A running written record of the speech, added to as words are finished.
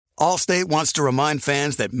Allstate wants to remind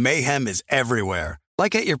fans that mayhem is everywhere,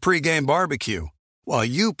 like at your pregame barbecue. While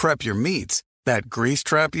you prep your meats, that grease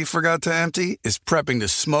trap you forgot to empty is prepping to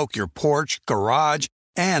smoke your porch, garage,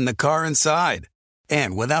 and the car inside.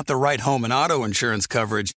 And without the right home and auto insurance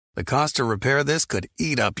coverage, the cost to repair this could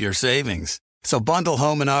eat up your savings. So bundle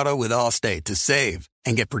home and auto with Allstate to save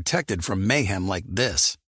and get protected from mayhem like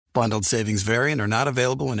this. Bundled savings vary and are not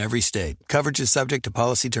available in every state. Coverage is subject to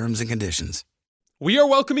policy terms and conditions. We are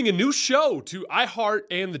welcoming a new show to iHeart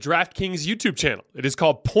and the DraftKings YouTube channel. It is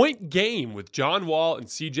called Point Game with John Wall and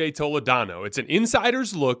CJ Toledano. It's an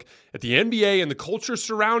insider's look at the NBA and the culture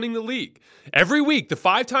surrounding the league. Every week, the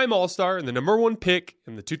five-time All-Star and the number one pick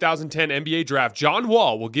in the 2010 NBA draft, John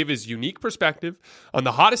Wall, will give his unique perspective on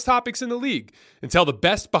the hottest topics in the league and tell the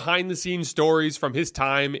best behind-the-scenes stories from his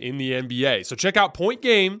time in the NBA. So check out Point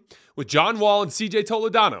Game with John Wall and CJ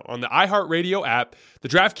Toledano on the iHeartRadio app, the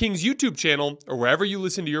DraftKings YouTube channel, or wherever you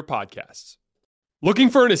listen to your podcasts. Looking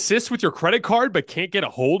for an assist with your credit card but can't get a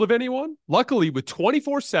hold of anyone? Luckily, with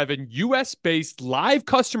 24/7 US-based live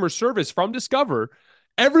customer service from Discover,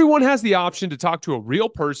 everyone has the option to talk to a real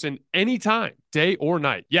person anytime, day or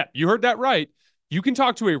night. Yeah, you heard that right. You can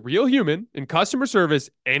talk to a real human in customer service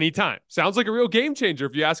anytime. Sounds like a real game changer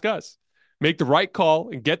if you ask us. Make the right call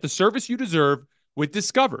and get the service you deserve with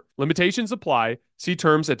Discover. Limitations apply. See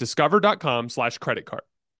terms at discover.com/creditcard.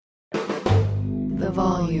 The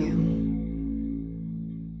Volume.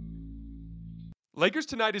 Lakers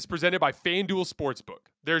Tonight is presented by FanDuel Sportsbook.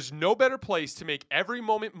 There's no better place to make every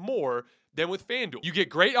moment more than with FanDuel. You get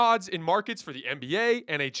great odds in markets for the NBA,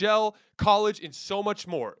 NHL, college, and so much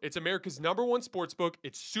more. It's America's #1 sportsbook.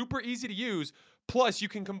 It's super easy to use. Plus, you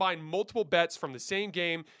can combine multiple bets from the same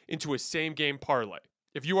game into a same-game parlay.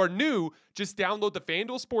 If you are new, just download the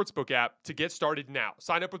FanDuel Sportsbook app to get started now.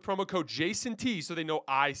 Sign up with promo code JASONT so they know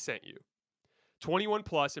I sent you. 21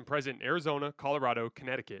 plus and present in Arizona, Colorado,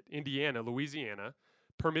 Connecticut, Indiana, Louisiana,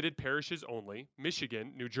 permitted parishes only,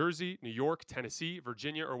 Michigan, New Jersey, New York, Tennessee,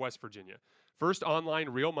 Virginia, or West Virginia. First online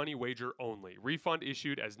real money wager only. Refund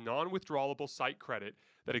issued as non-withdrawable site credit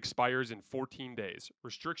that expires in 14 days.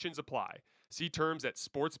 Restrictions apply. See terms at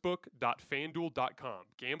sportsbook.fanduel.com.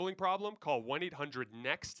 Gambling problem? Call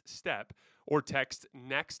 1-800-NEXT-STEP or text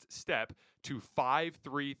NEXT-STEP to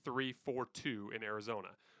 53342 in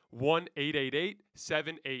Arizona.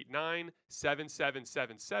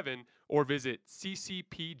 1-888-789-7777 or visit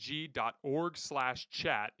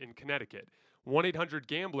ccpg.org/chat in Connecticut.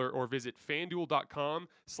 1-800-GAMBLER or visit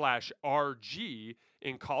fanduel.com/RG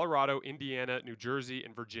in Colorado, Indiana, New Jersey,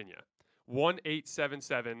 and Virginia.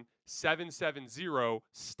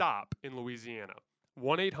 1-877-770-STOP in Louisiana.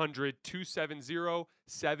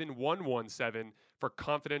 1-800-270-7117 for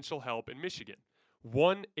confidential help in Michigan.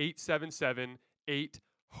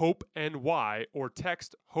 1-877-8-HOPE-NY or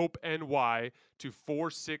text HOPE-NY to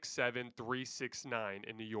 467-369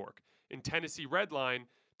 in New York. In Tennessee Redline,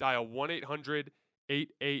 dial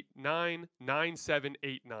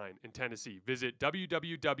 1-800-889-9789 in Tennessee. Visit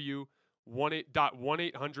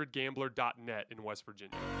www.1800gambler.net in West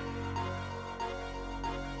Virginia.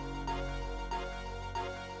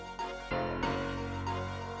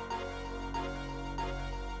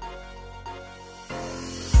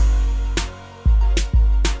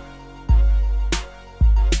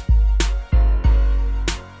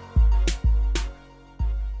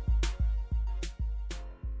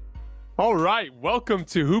 All right, welcome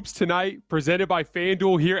to Hoops Tonight, presented by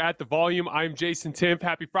FanDuel here at The Volume. I'm Jason Timpf.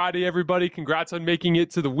 Happy Friday, everybody. Congrats on making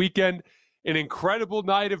it to the weekend. An incredible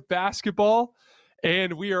night of basketball,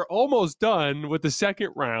 and we are almost done with the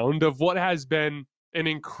second round of what has been an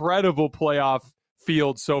incredible playoff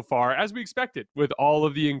field so far, as we expected, with all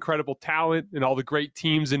of the incredible talent and all the great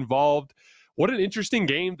teams involved. What an interesting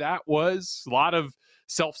game that was. A lot of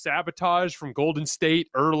self-sabotage from Golden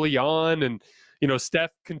State early on, and Steph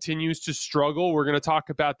continues to struggle. We're going to talk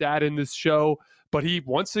about that in this show. But he,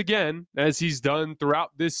 once again, as he's done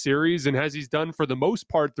throughout this series and as he's done for the most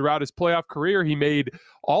part throughout his playoff career, he made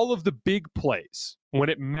all of the big plays when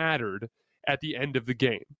it mattered at the end of the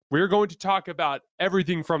game. We're going to talk about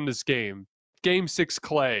everything from this game. Game 6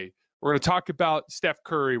 Clay. We're going to talk about Steph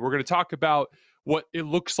Curry. We're going to talk about what it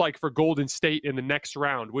looks like for Golden State in the next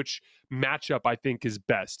round, which matchup I think is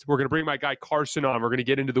best. We're going to bring my guy Carson on. We're going to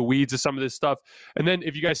get into the weeds of some of this stuff. And then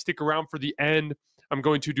if you guys stick around for the end, I'm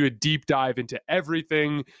going to do a deep dive into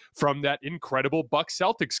everything from that incredible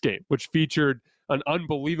Bucks-Celtics game, which featured an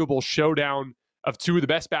unbelievable showdown of two of the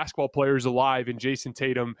best basketball players alive in Jason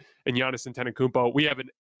Tatum and Giannis Antetokounmpo. We have an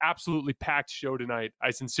absolutely packed show tonight. I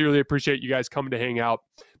sincerely appreciate you guys coming to hang out.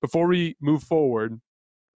 Before we move forward,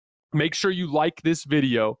 Make sure you like this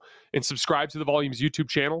video and subscribe to the Volume's YouTube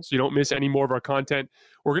channel so you don't miss any more of our content.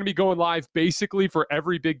 We're going to be going live basically for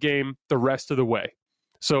every big game the rest of the way.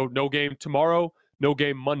 So no game tomorrow, no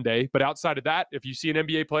game Monday. But outside of that, if you see an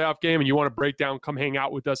NBA playoff game and you want to break down, come hang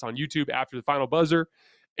out with us on YouTube after the final buzzer.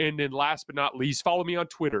 And then last but not least, follow me on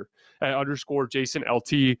Twitter at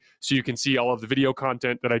 _JasonLT so you can see all of the video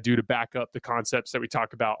content that I do to back up the concepts that we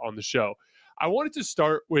talk about on the show. I wanted to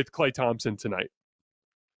start with Klay Thompson tonight,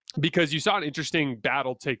 because you saw an interesting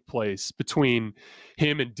battle take place between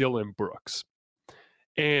him and Dillon Brooks.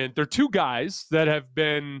 And they're two guys that have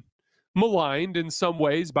been maligned in some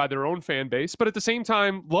ways by their own fan base, but at the same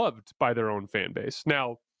time loved by their own fan base.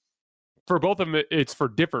 Now, for both of them, it's for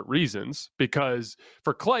different reasons, because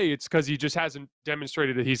for Klay, it's because he just hasn't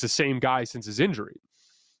demonstrated that he's the same guy since his injury,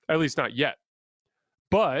 at least not yet.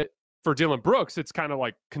 But for Dillon Brooks, it's kind of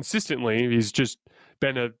like consistently, he's just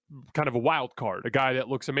been a kind of a wild card, a guy that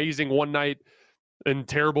looks amazing one night and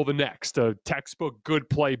terrible the next, a textbook good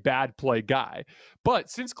play, bad play guy.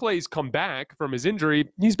 But since Klay's come back from his injury,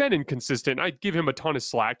 he's been inconsistent. I'd give him a ton of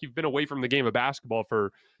slack. You've been away from the game of basketball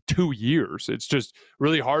for 2 years. It's just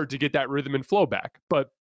really hard to get that rhythm and flow back. But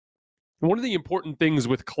one of the important things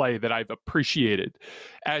with Klay that I've appreciated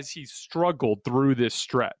as he's struggled through this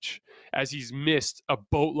stretch, as he's missed a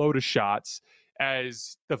boatload of shots,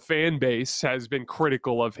 as the fan base has been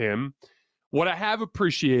critical of him, what I have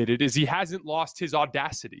appreciated is he hasn't lost his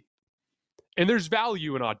audacity. And there's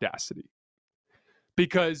value in audacity,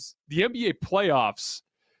 because the NBA playoffs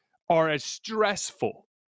are as stressful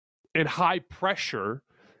and high pressure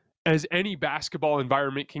as any basketball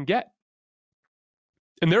environment can get.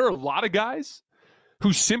 And there are a lot of guys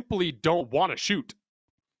who simply don't want to shoot.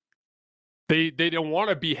 They don't want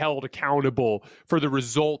to be held accountable for the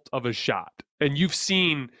result of a shot. And you've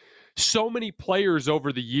seen so many players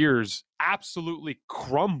over the years absolutely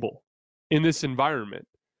crumble in this environment.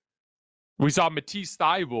 We saw Matisse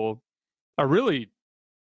Thybulle, a really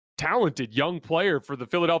talented young player for the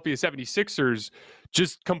Philadelphia 76ers,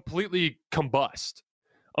 just completely combust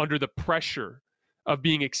under the pressure of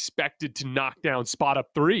being expected to knock down spot-up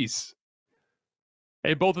threes.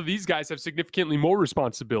 And both of these guys have significantly more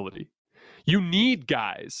responsibility. You need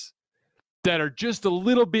guys that are just a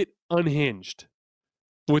little bit unhinged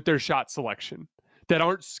with their shot selection, that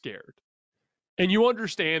aren't scared. And you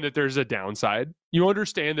understand that there's a downside. You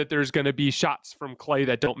understand that there's going to be shots from Klay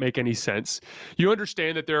that don't make any sense. You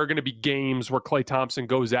understand that there are going to be games where Klay Thompson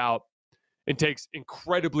goes out and takes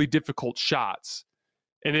incredibly difficult shots,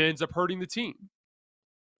 and it ends up hurting the team.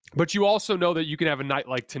 But you also know that you can have a night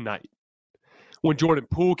like tonight, when Jordan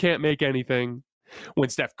Poole can't make anything, when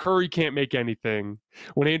Steph Curry can't make anything,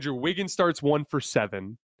 when Andrew Wiggins starts 1 for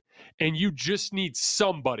 7, and you just need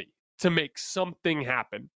somebody to make something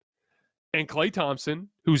happen. And Klay Thompson,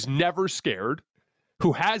 who's never scared,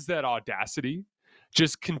 who has that audacity,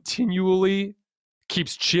 just continually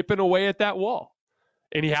keeps chipping away at that wall.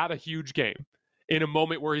 And he had a huge game in a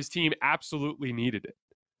moment where his team absolutely needed it.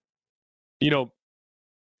 You know,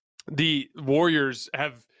 the Warriors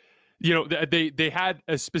have, you know, they had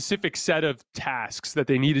a specific set of tasks that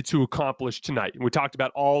they needed to accomplish tonight. And we talked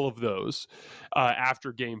about all of those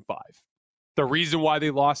after Game 5. The reason why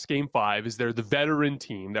they lost Game 5 is they're the veteran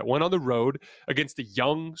team that went on the road against a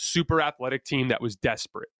young, super athletic team that was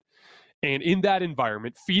desperate. And in that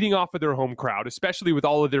environment, feeding off of their home crowd, especially with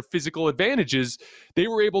all of their physical advantages, they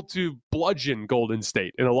were able to bludgeon Golden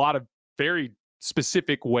State in a lot of very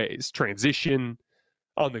specific ways. Transition,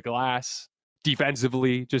 on the glass,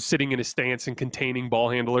 defensively, just sitting in a stance and containing ball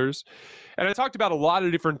handlers. And I talked about a lot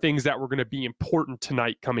of different things that were going to be important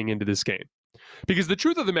tonight coming into this game. Because the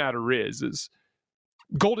truth of the matter is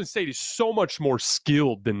Golden State is so much more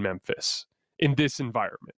skilled than Memphis in this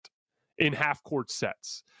environment, in half-court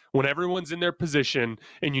sets. When everyone's in their position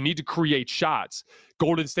and you need to create shots,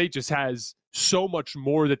 Golden State just has so much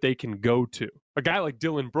more that they can go to. A guy like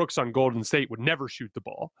Dillon Brooks on Golden State would never shoot the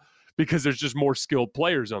ball because there's just more skilled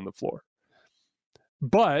players on the floor.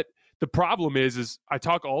 But the problem is I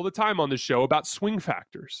talk all the time on the show about swing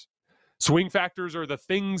factors. Swing factors are the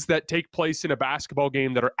things that take place in a basketball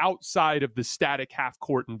game that are outside of the static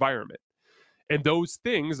half-court environment. And those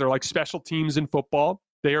things, they're like special teams in football.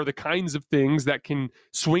 They are the kinds of things that can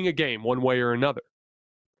swing a game one way or another.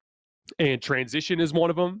 And transition is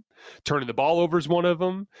one of them. Turning the ball over is one of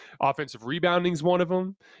them. Offensive rebounding is one of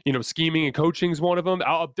them. You know, scheming and coaching is one of them.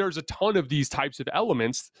 There's a ton of these types of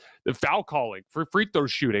elements. The foul calling, for free throw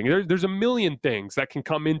shooting. There's a million things that can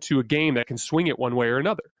come into a game that can swing it one way or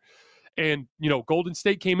another. And, Golden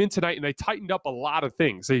State came in tonight and they tightened up a lot of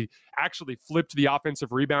things. They actually flipped the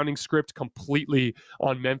offensive rebounding script completely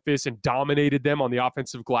on Memphis and dominated them on the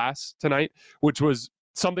offensive glass tonight, which was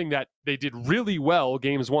something that they did really well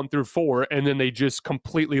games 1 through 4, and then they just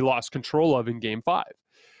completely lost control of in game 5.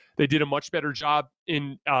 They did a much better job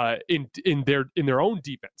in their own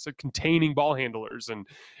defense, of containing ball handlers and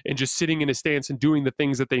just sitting in a stance and doing the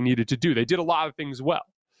things that they needed to do. They did a lot of things well.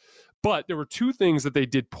 But there were 2 things that they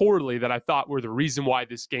did poorly that I thought were the reason why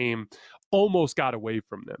this game almost got away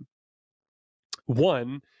from them.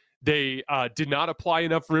 One, they did not apply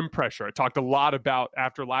enough rim pressure. I talked a lot about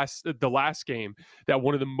after the last game that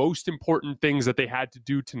one of the most important things that they had to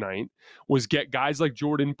do tonight was get guys like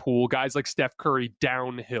Jordan Poole, guys like Steph Curry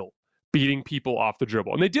downhill, beating people off the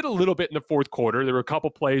dribble. And they did a little bit in the fourth quarter. There were a couple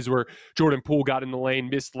plays where Jordan Poole got in the lane,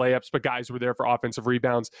 missed layups, but guys were there for offensive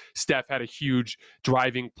rebounds. Steph had a huge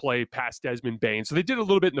driving play past Desmond Bane. So they did a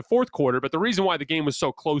little bit in the fourth quarter, but the reason why the game was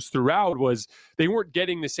so close throughout was they weren't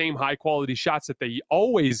getting the same high-quality shots that they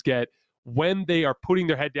always get when they are putting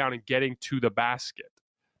their head down and getting to the basket.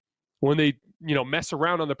 When they, mess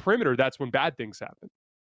around on the perimeter, that's when bad things happen.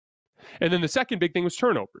 And then the second big thing was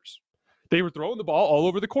turnovers. They were throwing the ball all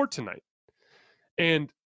over the court tonight. And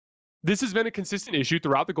this has been a consistent issue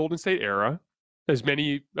throughout the Golden State era, as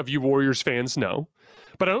many of you Warriors fans know.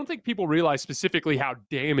 But I don't think people realize specifically how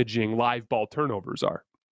damaging live ball turnovers are.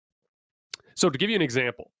 So to give you an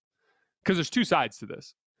example, because there's 2 sides to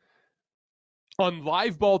this. On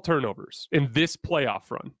live ball turnovers in this playoff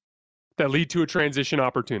run that lead to a transition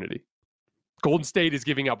opportunity, Golden State is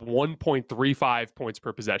giving up 1.35 points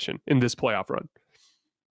per possession in this playoff run.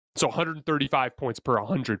 So 135 points per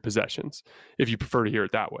 100 possessions, if you prefer to hear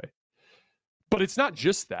it that way. But it's not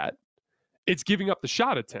just that. It's giving up the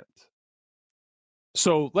shot attempt.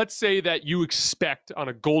 So let's say that you expect on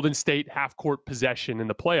a Golden State half-court possession in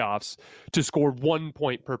the playoffs to score 1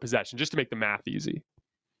 point per possession, just to make the math easy.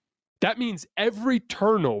 That means every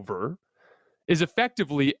turnover is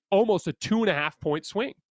effectively almost a 2.5-point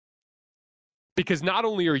swing. Because not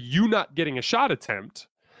only are you not getting a shot attempt,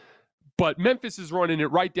 but Memphis is running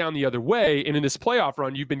it right down the other way. And in this playoff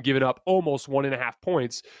run, you've been giving up almost 1.5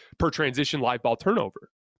 points per transition live ball turnover.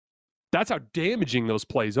 That's how damaging those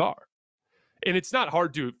plays are. And it's not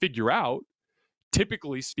hard to figure out.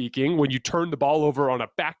 Typically speaking, when you turn the ball over on a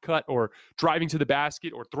back cut or driving to the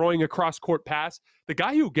basket or throwing a cross-court pass, the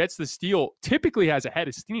guy who gets the steal typically has a head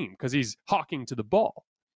of steam because he's hawking to the ball.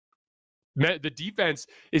 The defense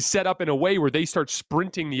is set up in a way where they start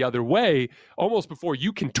sprinting the other way almost before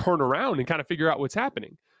you can turn around and kind of figure out what's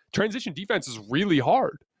happening. Transition defense is really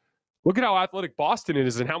hard. Look at how athletic Boston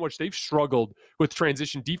is and how much they've struggled with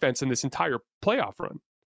transition defense in this entire playoff run.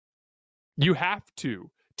 You have to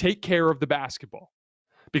take care of the basketball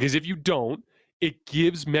because if you don't, it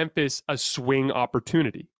gives Memphis a swing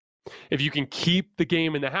opportunity. If you can keep the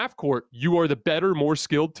game in the half court, you are the better, more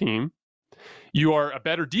skilled team. You are a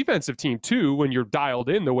better defensive team, too, when you're dialed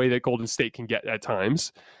in the way that Golden State can get at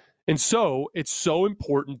times. And so it's so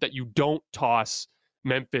important that you don't toss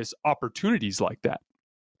Memphis opportunities like that.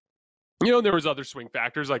 There was other swing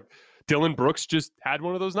factors, like Dylan Brooks just had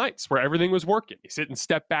one of those nights where everything was working. He's hitting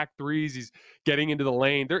step back threes. He's getting into the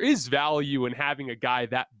lane. There is value in having a guy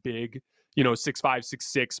that big, 6'5",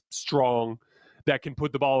 6'6", strong, that can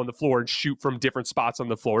put the ball on the floor and shoot from different spots on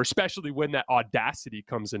the floor, especially when that audacity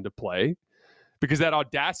comes into play. Because that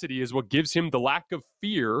audacity is what gives him the lack of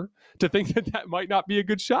fear to think that might not be a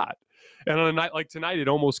good shot. And on a night like tonight, it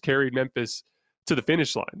almost carried Memphis to the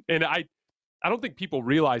finish line. And I don't think people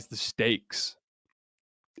realize the stakes.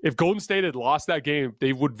 If Golden State had lost that game,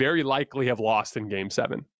 they would very likely have lost in Game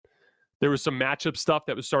 7. There was some matchup stuff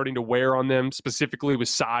that was starting to wear on them, specifically with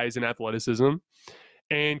size and athleticism.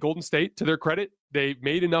 And Golden State, to their credit, they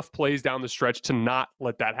made enough plays down the stretch to not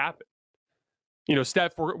let that happen.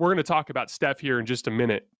 Steph, we're going to talk about Steph here in just a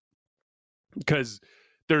minute because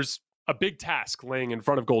there's a big task laying in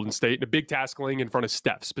front of Golden State and a big task laying in front of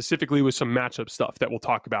Steph, specifically with some matchup stuff that we'll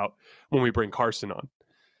talk about when we bring Carson on.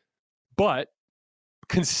 But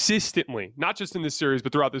consistently, not just in this series,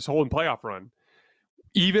 but throughout this whole playoff run,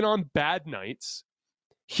 even on bad nights,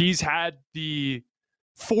 he's had the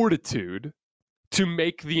fortitude to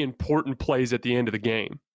make the important plays at the end of the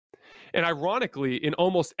game. And ironically, in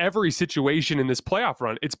almost every situation in this playoff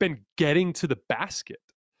run, it's been getting to the basket.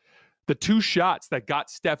 The 2 shots that got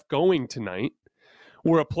Steph going tonight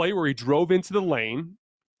were a play where he drove into the lane,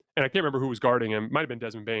 and I can't remember who was guarding him. It might have been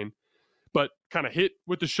Desmond Bane, but kind of hit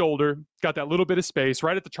with the shoulder, got that little bit of space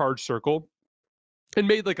right at the charge circle, and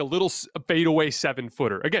made like a little fadeaway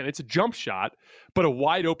 7-footer. Again, it's a jump shot, but a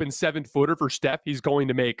wide open 7-footer for Steph, he's going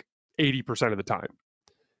to make 80% of the time.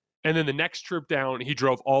 And then the next trip down, he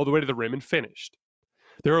drove all the way to the rim and finished.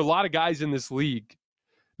 There are a lot of guys in this league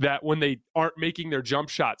that when they aren't making their jump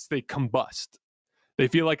shots, they combust. They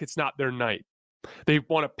feel like it's not their night. They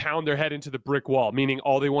want to pound their head into the brick wall, meaning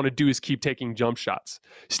all they want to do is keep taking jump shots.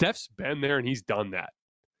 Steph's been there and he's done that.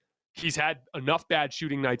 He's had enough bad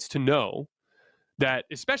shooting nights to know that,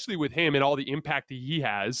 especially with him and all the impact that he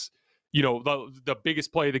has, you know, the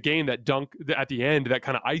biggest play of the game, that dunk at the end that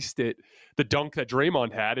kind of iced it, the dunk that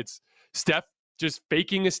Draymond had, it's Steph just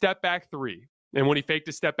faking a step back three. And when he faked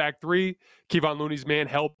a step back three, Kevon Looney's man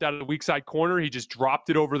helped out of the weak side corner. He just dropped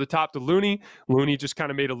it over the top to Looney. Looney just kind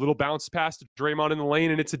of made a little bounce pass to Draymond in the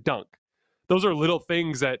lane, and it's a dunk. Those are little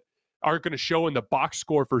things that aren't going to show in the box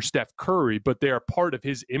score for Steph Curry, but they are part of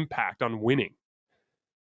his impact on winning.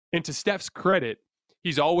 And to Steph's credit,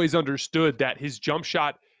 he's always understood that his jump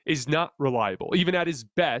shot is not reliable. Even at his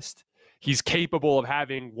best, he's capable of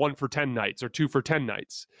having 1 for 10 nights or 2 for 10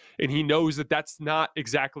 nights. And he knows that that's not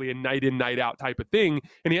exactly a night in, night out type of thing.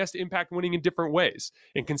 And he has to impact winning in different ways.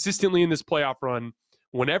 And consistently in this playoff run,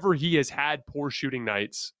 whenever he has had poor shooting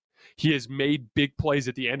nights, he has made big plays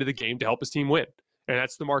at the end of the game to help his team win. And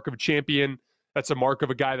that's the mark of a champion. That's a mark of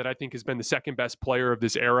a guy that I think has been the second best player of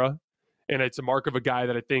this era. And it's a mark of a guy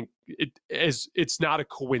that I think it's not a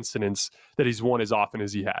coincidence that he's won as often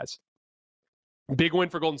as he has. Big win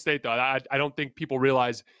for Golden State, though. I don't think people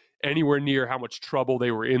realize anywhere near how much trouble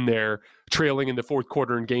they were in there, trailing in the fourth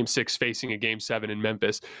quarter in Game 6, facing a Game 7 in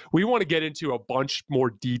Memphis. We want to get into a bunch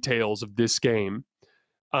more details of this game,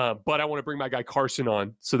 but I want to bring my guy Carson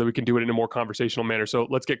on so that we can do it in a more conversational manner. So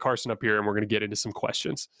let's get Carson up here, and we're going to get into some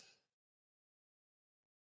questions.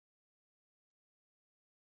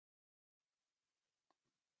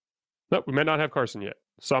 No, we might not have Carson yet.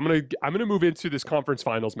 So I'm gonna move into this conference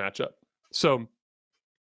finals matchup. So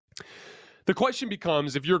the question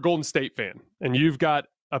becomes, if you're a Golden State fan and you've got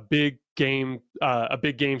a big game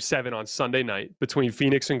 7 on Sunday night between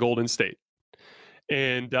Phoenix and Golden State,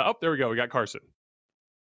 and there we go, we got Carson.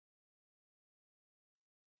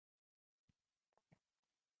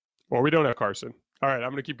 Or we don't have Carson. All right, I'm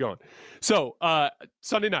gonna keep going. So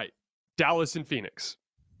Sunday night, Dallas and Phoenix.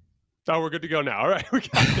 Oh, we're good to go now. All right, we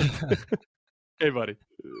got it. Hey, buddy.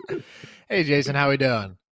 Hey, Jason, how we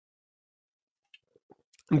doing?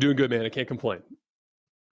 I'm doing good, man. I can't complain.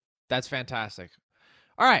 That's fantastic.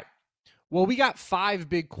 All right. Well, we got 5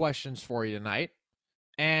 big questions for you tonight,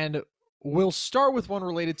 and we'll start with one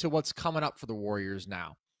related to what's coming up for the Warriors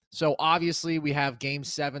now. So, obviously, we have Game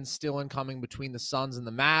 7 still incoming between the Suns and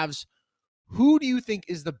the Mavs. Who do you think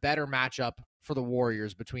is the better matchup for the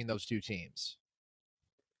Warriors between those two teams?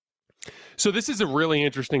 So this is a really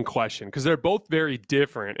interesting question because they're both very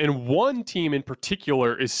different. And one team in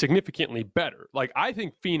particular is significantly better. Like, I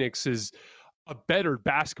think Phoenix is a better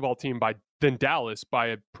basketball team than Dallas by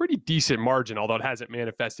a pretty decent margin, although it hasn't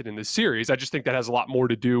manifested in this series. I just think that has a lot more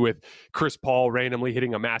to do with Chris Paul randomly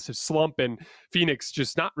hitting a massive slump and Phoenix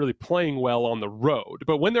just not really playing well on the road.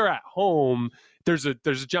 But when they're at home, there's a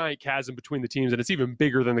giant chasm between the teams, and it's even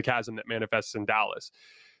bigger than the chasm that manifests in Dallas.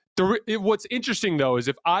 What's interesting, though, is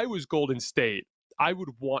if I was Golden State, I would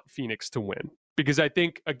want Phoenix to win because I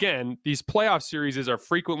think, again, these playoff series are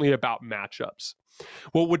frequently about matchups.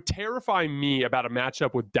 What would terrify me about a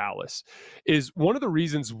matchup with Dallas is one of the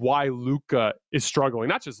reasons why Luka is struggling,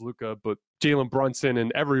 not just Luka, but Jalen Brunson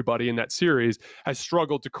and everybody in that series has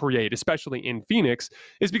struggled to create, especially in Phoenix,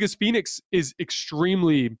 is because Phoenix is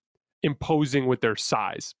extremely imposing with their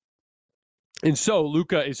size. And so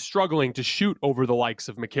Luka is struggling to shoot over the likes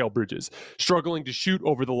of Mikal Bridges, struggling to shoot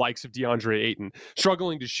over the likes of DeAndre Ayton,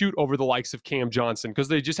 struggling to shoot over the likes of Cam Johnson because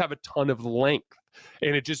they just have a ton of length.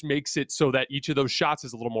 And it just makes it so that each of those shots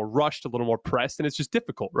is a little more rushed, a little more pressed, and it's just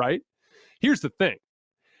difficult, right? Here's the thing.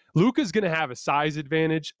 Luka's going to have a size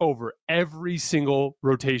advantage over every single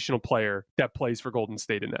rotational player that plays for Golden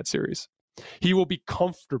State in that series. He will be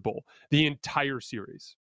comfortable the entire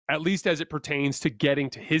series, at least as it pertains to getting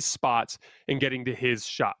to his spots and getting to his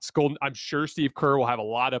shots. I'm sure Steve Kerr will have a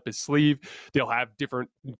lot up his sleeve. They'll have different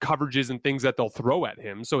coverages and things that they'll throw at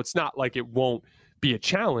him. So it's not like it won't be a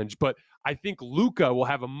challenge, but I think Luka will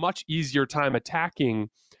have a much easier time attacking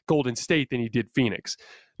Golden State than he did Phoenix.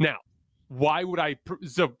 Now,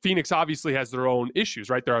 so Phoenix obviously has their own issues,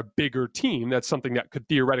 right? They're a bigger team. That's something that could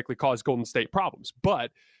theoretically cause Golden State problems.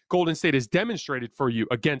 But Golden State has demonstrated for you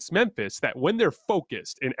against Memphis that when they're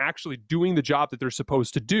focused and actually doing the job that they're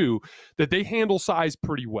supposed to do, that they handle size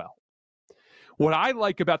pretty well. What I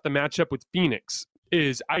like about the matchup with Phoenix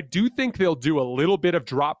is I do think they'll do a little bit of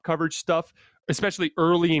drop coverage stuff, especially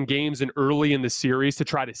early in games and early in the series, to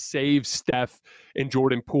try to save Steph and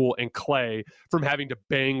Jordan Poole and Clay from having to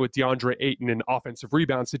bang with DeAndre Ayton in offensive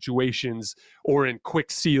rebound situations or in quick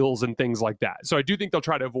seals and things like that. So I do think they'll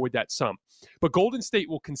try to avoid that some. But Golden State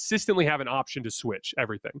will consistently have an option to switch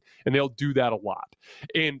everything, and they'll do that a lot.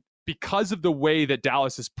 And because of the way that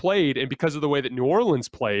Dallas has played and because of the way that New Orleans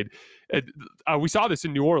played, we saw this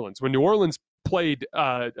in New Orleans. When New Orleans played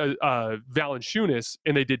Valanciunas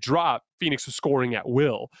and they did drop, Phoenix was scoring at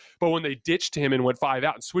will. But when they ditched him and went 5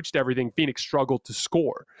 out and switched everything, Phoenix struggled to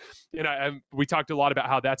score. And we talked a lot about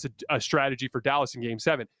how that's a strategy for Dallas in Game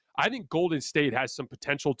 7. I think Golden State has some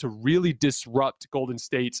potential to really disrupt Golden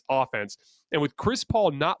State's offense. And with Chris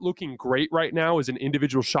Paul not looking great right now as an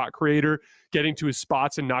individual shot creator, getting to his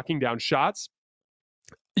spots and knocking down shots,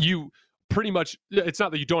 you pretty much, it's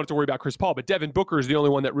not that you don't have to worry about Chris Paul, but Devin Booker is the only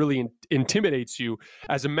one that really intimidates you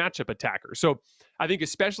as a matchup attacker. So I think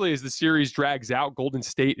especially as the series drags out, Golden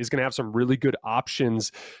State is going to have some really good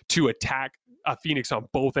options to attack Phoenix on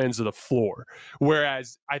both ends of the floor.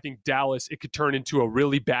 Whereas I think Dallas, it could turn into a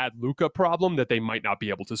really bad Luka problem that they might not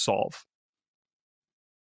be able to solve.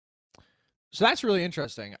 So that's really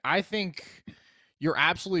interesting. I think you're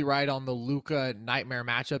absolutely right on the Luka nightmare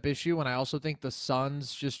matchup issue. And I also think the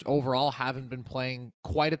Suns just overall haven't been playing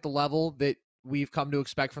quite at the level that we've come to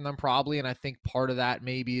expect from them probably. And I think part of that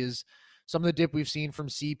maybe is some of the dip we've seen from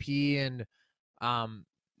CP. And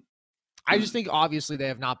I just think obviously they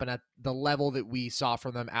have not been at the level that we saw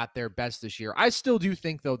from them at their best this year. I still do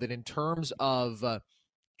think though that in terms of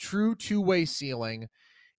true two-way ceiling,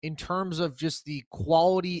 in terms of just the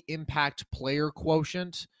quality impact player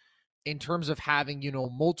quotient, in terms of having,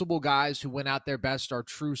 multiple guys who went out their best are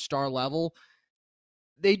true star level,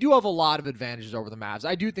 they do have a lot of advantages over the Mavs.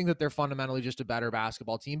 I do think that they're fundamentally just a better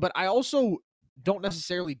basketball team, but I also don't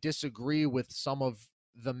necessarily disagree with some of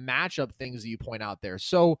the matchup things that you point out there.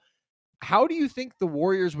 So how do you think the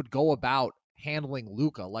Warriors would go about handling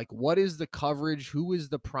Luka? Like, what is the coverage? Who is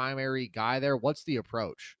the primary guy there? What's the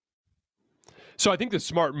approach? So I think the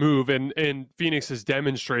smart move, and Phoenix has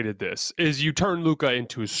demonstrated this, is you turn Luka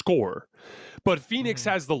into a scorer. But Phoenix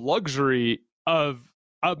has the luxury of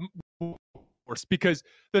because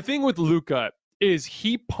the thing with Luka is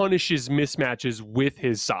he punishes mismatches with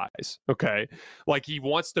his size, okay? Like he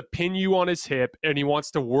wants to pin you on his hip and he wants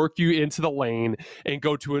to work you into the lane and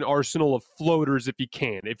go to an arsenal of floaters if he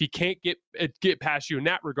can. If he can't get past you in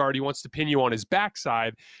that regard, he wants to pin you on his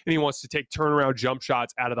backside and he wants to take turnaround jump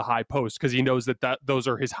shots out of the high post because he knows that those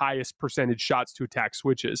are his highest percentage shots to attack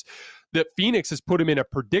switches. That Phoenix has put him in a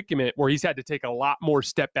predicament where he's had to take a lot more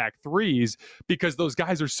step back threes because those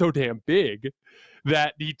guys are so damn big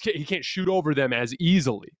that he can't shoot over them as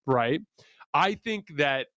easily, right? I think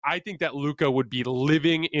that Luka would be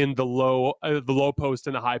living in the low post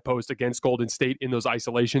and the high post against Golden State in those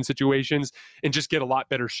isolation situations and just get a lot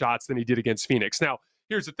better shots than he did against Phoenix. Now,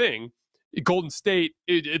 here's the thing. Golden State,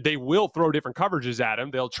 they will throw different coverages at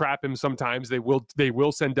him. They'll trap him sometimes. They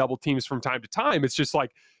will send double teams from time to time. It's just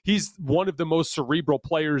like he's one of the most cerebral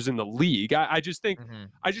players in the league. I just think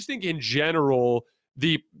in general,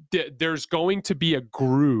 there's going to be a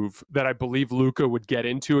groove that I believe Luka would get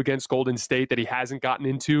into against Golden State that he hasn't gotten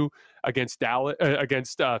into against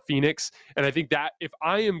Phoenix. And I think that if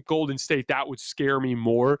I am Golden State, that would scare me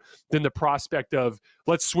more than the prospect of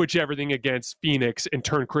let's switch everything against Phoenix and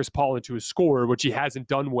turn Chris Paul into a scorer, which he hasn't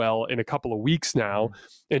done well in a couple of weeks now.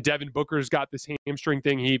 And Devin Booker's got this hamstring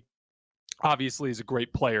thing. He obviously is a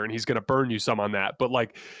great player and he's going to burn you some on that. But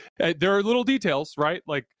like there are little details, right?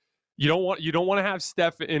 Like you don't want to have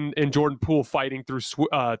Steph and Jordan Poole fighting for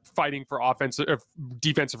offensive or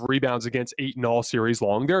defensive rebounds against Ayton all series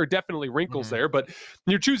long. There are definitely wrinkles there, but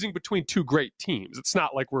you're choosing between two great teams. It's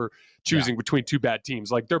not like we're choosing between two bad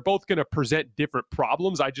teams. Like they're both going to present different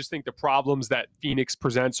problems. I just think the problems that Phoenix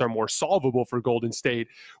presents are more solvable for Golden State,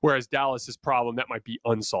 whereas Dallas's problem that might be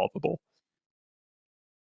unsolvable.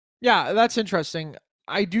 Yeah, that's interesting.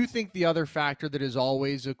 I do think the other factor that is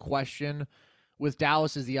always a question with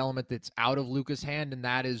Dallas is the element that's out of Luka's hand, and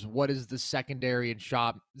that is what is the secondary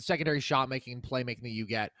shot making and playmaking that you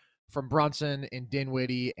get from Brunson and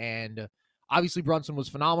Dinwiddie. And obviously Brunson was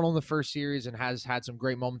phenomenal in the first series and has had some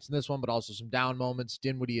great moments in this one, but also some down moments.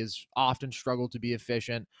 Dinwiddie has often struggled to be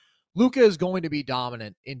efficient. Luka is going to be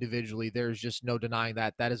dominant individually. There's just no denying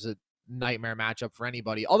that. That is a nightmare matchup for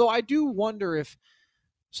anybody. Although I do wonder if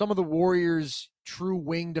some of the Warriors' true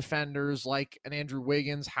wing defenders like an Andrew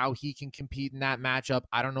Wiggins, how he can compete in that matchup.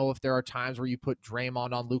 I don't know if there are times where you put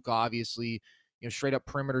Draymond on Luka. Obviously, straight up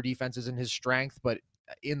perimeter defense isn't his strength, but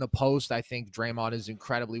in the post, I think Draymond is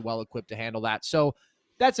incredibly well equipped to handle that. So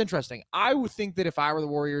that's interesting. I would think that if I were the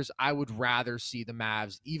Warriors, I would rather see the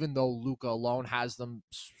Mavs, even though Luka alone has them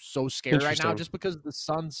so scared right now, just because the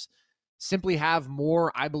Suns simply have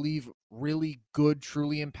more, I believe, really good,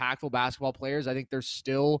 truly impactful basketball players. I think they're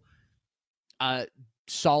still a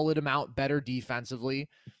solid amount better defensively.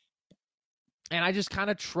 And I just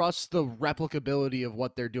kind of trust the replicability of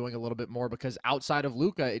what they're doing a little bit more, because outside of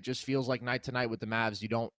Luka, it just feels like night to night with the Mavs, you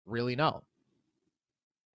don't really know.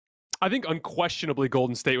 I think unquestionably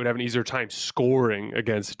Golden State would have an easier time scoring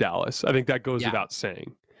against Dallas. I think that goes without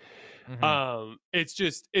saying. Mm-hmm.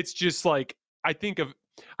 It's just like, I think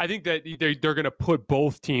that they're going to put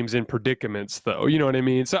both teams in predicaments, though. You know what I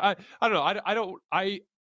mean? So I don't know.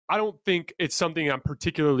 I don't think it's something I'm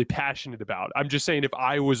particularly passionate about. I'm just saying, if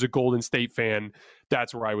I was a Golden State fan,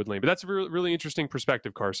 that's where I would lean. But that's a really, really interesting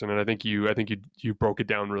perspective, Carson, and I think you broke it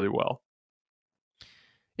down really well.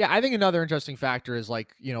 Yeah, I think another interesting factor is,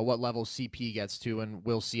 like, you know, what level CP gets to, and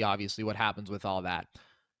we'll see obviously what happens with all that.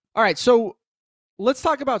 All right, so let's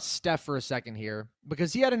talk about Steph for a second here,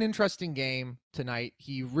 because he had an interesting game tonight.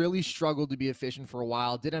 He really struggled to be efficient for a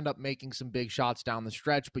while, did end up making some big shots down the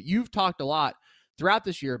stretch, but you've talked a lot throughout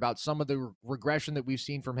this year about some of the regression that we've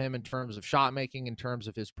seen from him in terms of shot making, in terms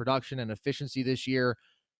of his production and efficiency this year.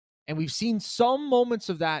 And we've seen some moments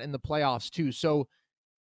of that in the playoffs too. So,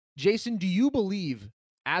 Jason, do you believe,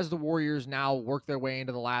 as the Warriors now work their way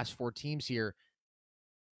into the last 4 teams here,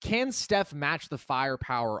 can Steph match the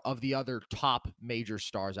firepower of the other top major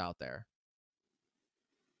stars out there?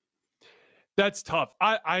 That's tough.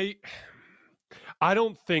 I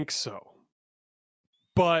don't think so.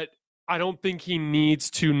 But I don't think he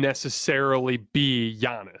needs to necessarily be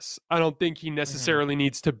Giannis. I don't think he necessarily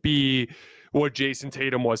needs to be what Jason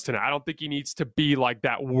Tatum was tonight. I don't think he needs to be like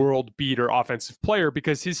that world beater offensive player,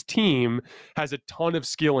 because his team has a ton of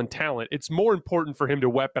skill and talent. It's more important for him to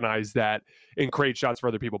weaponize that and create shots for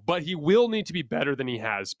other people. But he will need to be better than he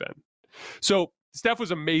has been. So Steph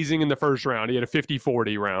was amazing in the first round. He had a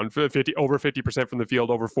 50-40 round, over 50% from the field,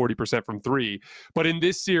 over 40% from three. But in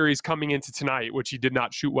this series coming into tonight, which he did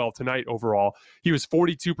not shoot well tonight overall, he was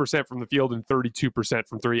 42% from the field and 32%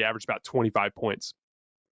 from three, averaged about 25 points.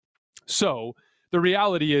 So the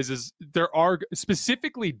reality is there are,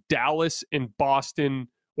 specifically Dallas and Boston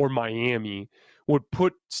or Miami would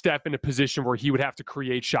put Steph in a position where he would have to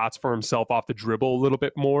create shots for himself off the dribble a little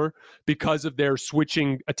bit more, because of their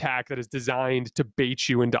switching attack that is designed to bait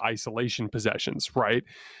you into isolation possessions, right?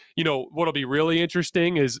 You know, what'll be really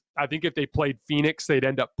interesting is, I think if they played Phoenix, they'd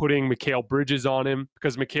end up putting Mikal Bridges on him,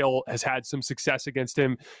 because Mikal has had some success against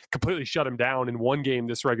him, completely shut him down in one game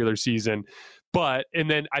this regular season. And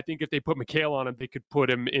then I think if they put Mikal on him, they could put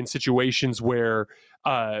him in situations where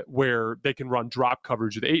they can run drop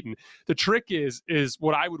coverage with Ayton. The trick is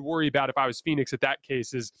what I would worry about if I was Phoenix at that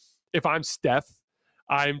case is, if I'm Steph,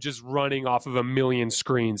 I'm just running off of a million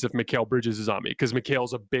screens if Mikal Bridges is on me, because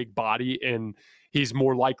Mikal's a big body and he's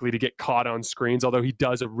more likely to get caught on screens, although he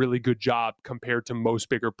does a really good job compared to most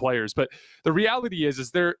bigger players. But the reality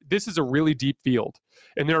is this is a really deep field,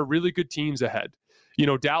 and there are really good teams ahead. You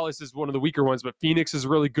know, Dallas is one of the weaker ones, but Phoenix is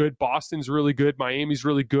really good. Boston's really good. Miami's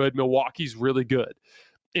really good. Milwaukee's really good.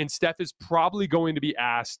 And Steph is probably going to be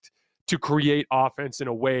asked to create offense in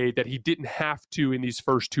a way that he didn't have to in these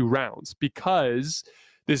first 2 rounds, because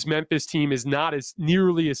this Memphis team is not as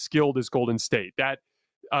nearly as skilled as Golden State. That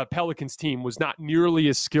Pelicans team was not nearly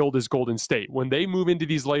as skilled as Golden State. When they move into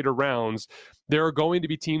these later rounds, there are going to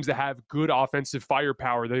be teams that have good offensive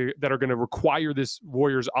firepower that are going to require this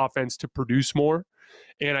Warriors offense to produce more.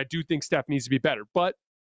 And I do think Steph needs to be better. But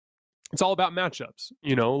it's all about matchups,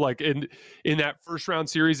 you know, like in that first round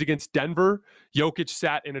series against Denver, Jokic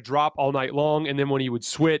sat in a drop all night long. And then when he would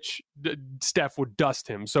switch, Steph would dust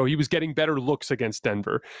him. So he was getting better looks against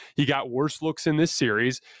Denver. He got worse looks in this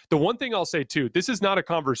series. The one thing I'll say too, this is not a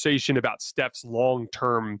conversation about Steph's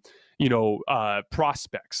long-term,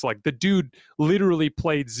 prospects. Like, the dude literally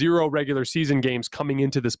played 0 regular season games coming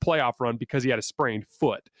into this playoff run because he had a sprained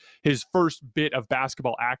foot. His first bit of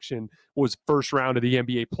basketball action was first round of the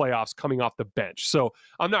NBA playoffs coming off the bench. So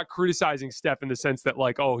I'm not criticizing Steph in the sense that,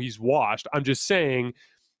 like, oh, he's washed. I'm just saying,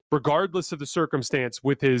 regardless of the circumstance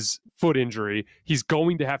with his foot injury, he's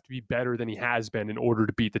going to have to be better than he has been in order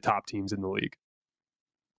to beat the top teams in the league.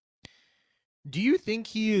 Do you think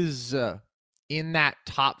he is in that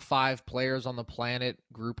top 5 players on the planet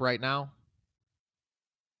group right now?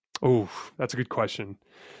 Oh, that's a good question.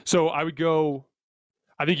 So I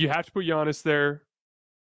think you have to put Giannis there.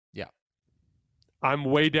 Yeah. I'm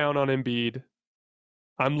way down on Embiid.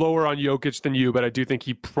 I'm lower on Jokic than you, but I do think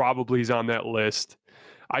he probably is on that list.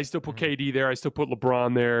 I still put KD there. I still put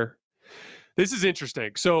LeBron there. This is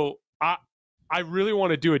interesting. So I really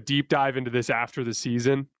want to do a deep dive into this after the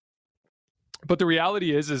season. But the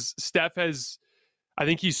reality is Steph has, I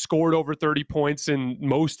think he's scored over 30 points in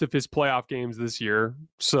most of his playoff games this year.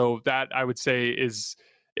 So that I would say is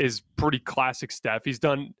pretty classic Steph. He's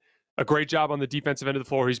done a great job on the defensive end of the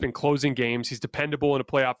floor. He's been closing games. He's dependable in a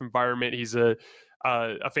playoff environment. He's a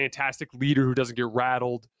fantastic leader who doesn't get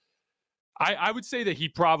rattled. I would say that he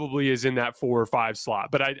probably is in that 4 or 5 slot,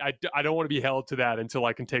 but I don't want to be held to that until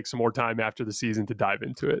I can take some more time after the season to dive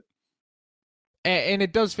into it. And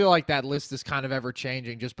it does feel like that list is kind of ever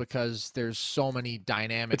changing just because there's so many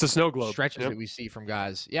dynamic it's a snow globe. Stretches that we see from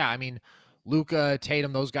guys. Yeah, I mean, Luka,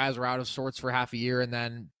 Tatum, those guys are out of sorts for half a year, and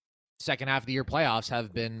then second half of the year playoffs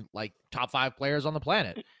have been like top 5 players on the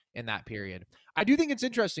planet in that period. I do think it's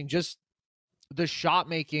interesting, just the shot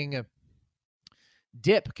making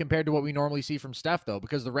dip compared to what we normally see from Steph, though,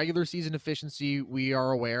 because the regular season efficiency we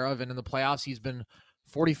are aware of, and in the playoffs he's been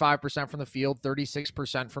 45% from the field,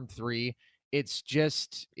 36% from 3. It's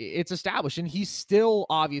established, and he still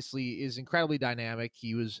obviously is incredibly dynamic.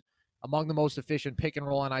 He was among the most efficient pick and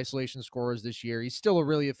roll and isolation scorers this year. He's still a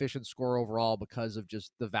really efficient scorer overall because of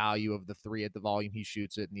just the value of the 3 at the volume he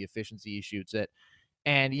shoots it and the efficiency he shoots it.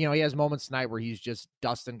 And, he has moments tonight where he's just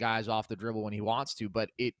dusting guys off the dribble when he wants to, but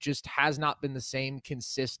it just has not been the same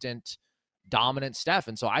consistent, dominant Steph.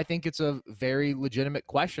 And so I think it's a very legitimate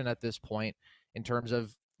question at this point in terms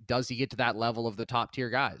of, does he get to that level of the top tier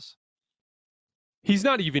guys? He's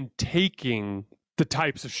not even taking the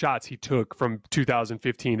types of shots he took from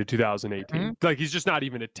 2015 to 2018. Mm-hmm. Like, he's just not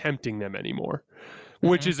even attempting them anymore,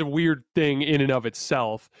 which is a weird thing in and of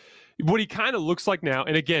itself. What he kind of looks like now,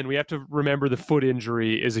 and again, we have to remember the foot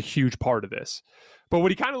injury is a huge part of this, but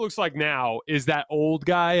what he kind of looks like now is that old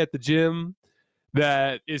guy at the gym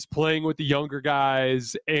that is playing with the younger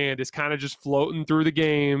guys and is kind of just floating through the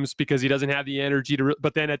games because he doesn't have the energy to,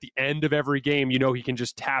 but then at the end of every game, he can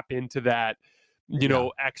just tap into that,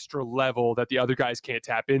 extra level that the other guys can't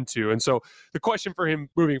tap into. And so the question for him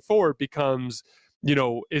moving forward becomes,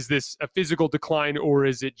 is this a physical decline or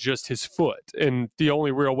is it just his foot? And the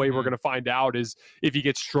only real way we're going to find out is if he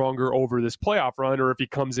gets stronger over this playoff run or if he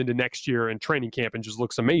comes into next year in training camp and just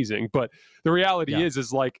looks amazing. But the reality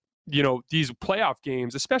is like, these playoff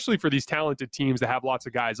games, especially for these talented teams that have lots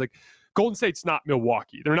of guys, like Golden State's not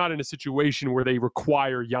Milwaukee. They're not in a situation where they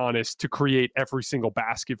require Giannis to create every single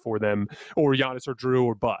basket for them, or Giannis or Drew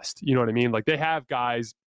or bust. You know what I mean? Like, they have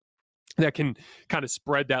guys that can kind of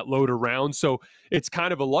spread that load around. So it's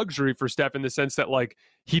kind of a luxury for Steph in the sense that, like,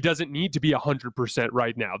 he doesn't need to be 100%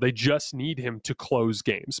 right now. They just need him to close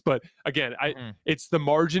games. But again, it's the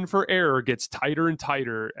margin for error gets tighter and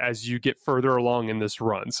tighter as you get further along in this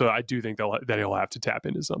run. So I do think that he'll have to tap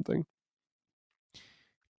into something.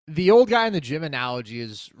 The old guy in the gym analogy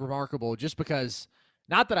is remarkable just because,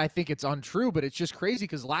 not that I think it's untrue, but it's just crazy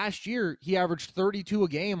because last year he averaged 32 a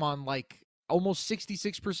game on like almost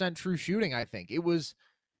 66% true shooting. I think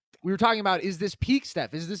we were talking about, is this peak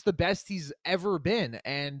Steph? Is this the best he's ever been?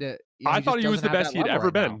 And I thought he was the best he'd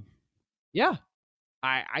ever been. Now. Yeah,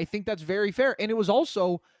 I think that's very fair. And it was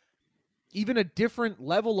also even a different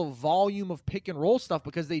level of volume of pick and roll stuff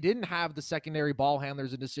because they didn't have the secondary ball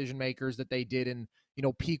handlers and decision makers that they did in,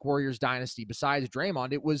 peak Warriors dynasty. Besides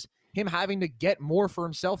Draymond, it was him having to get more for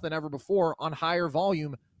himself than ever before on higher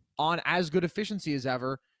volume, on as good efficiency as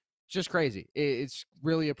ever. It's just crazy. It's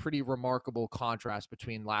really a pretty remarkable contrast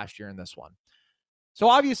between last year and this one. So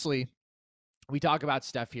obviously, we talk about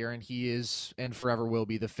Steph here, and he is and forever will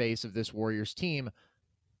be the face of this Warriors team.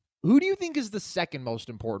 Who do you think is the second most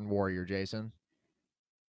important Warrior, Jason?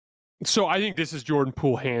 So I think this is Jordan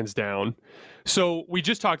Poole, hands down. So we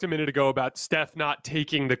just talked a minute ago about Steph not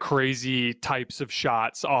taking the crazy types of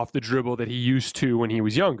shots off the dribble that he used to when he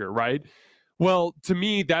was younger, right? Well, to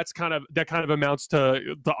me, that kind of amounts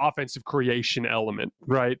to the offensive creation element,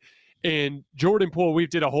 right? And Jordan Poole, we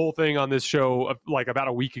did a whole thing on this show like about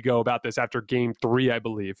a week ago about this after game 3, I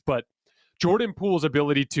believe. But Jordan Poole's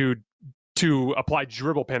ability to apply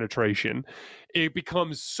dribble penetration, it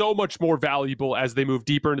becomes so much more valuable as they move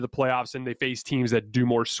deeper into the playoffs and they face teams that do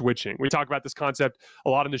more switching. We talk about this concept a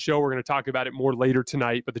lot in the show. We're going to talk about it more later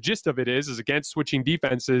tonight, but the gist of it is against switching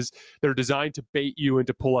defenses, they're designed to bait you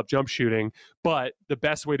into pull-up jump shooting, but the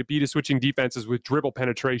best way to beat a switching defense is with dribble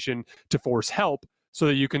penetration to force help so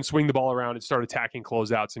that you can swing the ball around and start attacking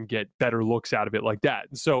closeouts and get better looks out of it like that.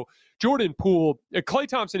 And so Jordan Poole, Klay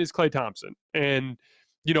Thompson is Klay Thompson, and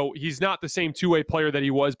he's not the same two-way player that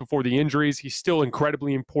he was before the injuries. He's still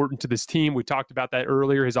incredibly important to this team. We talked about that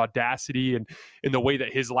earlier, his audacity and in the way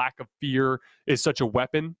that his lack of fear is such a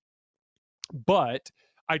weapon. But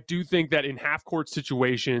I do think that in half-court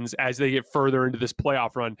situations, as they get further into this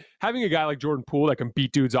playoff run, having a guy like Jordan Poole that can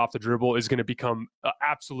beat dudes off the dribble is going to become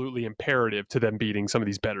absolutely imperative to them beating some of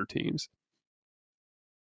these better teams.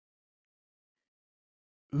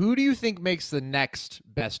 Who do you think makes the next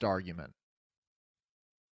best argument?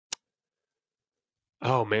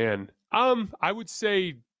 Oh, man. I would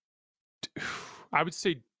say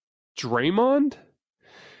Draymond.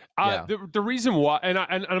 Yeah. The reason why, and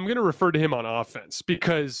I'm going to refer to him on offense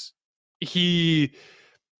because he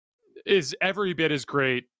is every bit as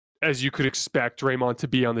great as you could expect Draymond to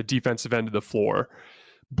be on the defensive end of the floor.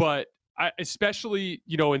 But especially,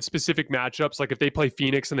 in specific matchups, like if they play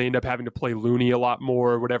Phoenix and they end up having to play Looney a lot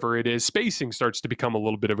more, or whatever it is, spacing starts to become a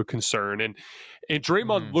little bit of a concern. And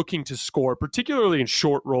Draymond looking to score, particularly in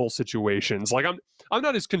short roll situations. Like I'm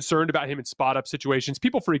not as concerned about him in spot up situations.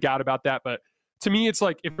 People freak out about that, but to me, it's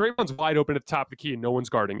like if Draymond's wide open at the top of the key and no one's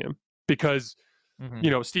guarding him because,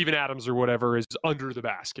 Steven Adams or whatever is under the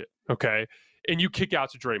basket, okay? And you kick out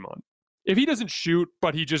to Draymond. If he doesn't shoot,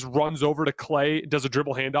 but he just runs over to Clay, does a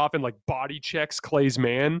dribble handoff, and like body checks Clay's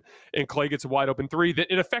man, and Clay gets a wide open three, then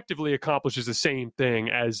it effectively accomplishes the same thing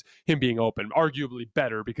as him being open, arguably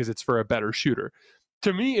better because it's for a better shooter.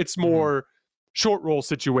 To me, it's more short roll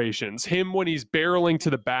situations. Him when he's barreling to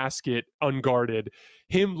the basket unguarded,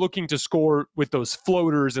 him looking to score with those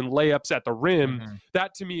floaters and layups at the rim.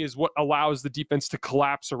 That to me is what allows the defense to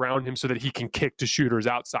collapse around him so that he can kick to shooters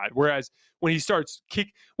outside. Whereas when he starts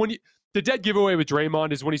the dead giveaway with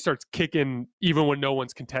Draymond is when he starts kicking even when no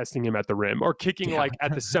one's contesting him at the rim, or kicking like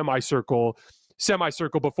at the semicircle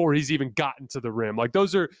before he's even gotten to the rim. Like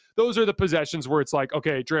those are the possessions where it's like,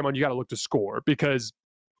 okay, Draymond, you got to look to score, because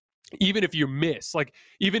even if you miss, like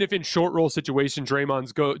even if in short roll situation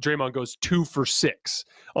Draymond goes 2 for 6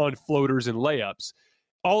 on floaters and layups,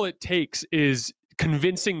 all it takes is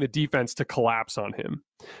convincing the defense to collapse on him,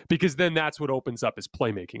 because then that's what opens up his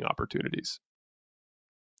playmaking opportunities.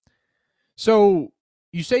 So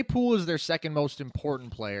you say Poole is their second most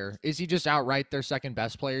important player. Is he just outright their second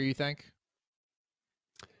best player, you think?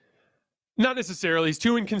 Not necessarily. He's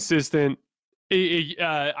too inconsistent.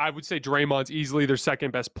 I would say Draymond's easily their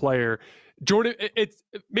second best player. Jordan, it's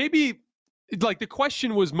maybe like the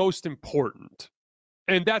question was most important.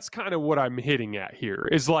 And that's kind of what I'm hitting at here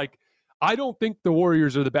is like, I don't think the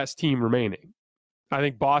Warriors are the best team remaining. I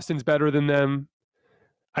think Boston's better than them.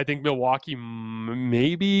 I think Milwaukee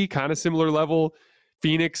maybe kind of similar level.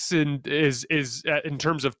 Phoenix is in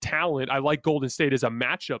terms of talent. I like Golden State as a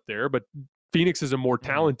matchup there, but Phoenix is a more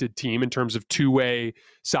talented team in terms of two-way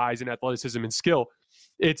size and athleticism and skill.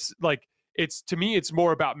 To me, it's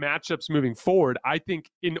more about matchups moving forward. I think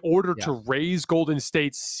in order to raise Golden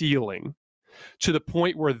State's ceiling to the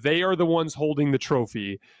point where they are the ones holding the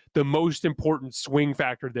trophy, the most important swing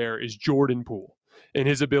factor there is Jordan Poole and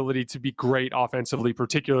his ability to be great offensively,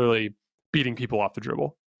 particularly beating people off the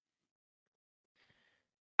dribble.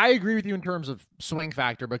 I agree with you in terms of swing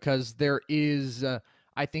factor, because there is,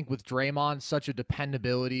 I think with Draymond, such a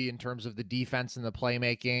dependability in terms of the defense and the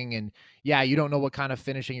playmaking. And yeah, you don't know what kind of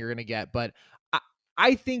finishing you're going to get. But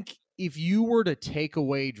I think if you were to take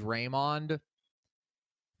away Draymond,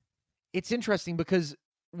 it's interesting because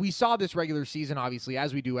we saw this regular season, obviously,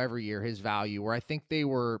 as we do every year, his value, where I think they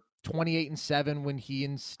were 28-7 when he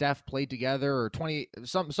and Steph played together, or 20,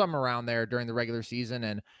 something around there during the regular season.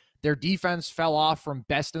 And their defense fell off from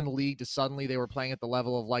best in the league to suddenly they were playing at the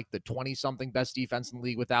level of like the 20-something best defense in the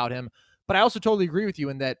league without him. But I also totally agree with you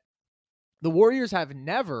in that the Warriors have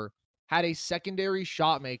never had a secondary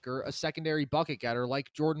shot maker, a secondary bucket getter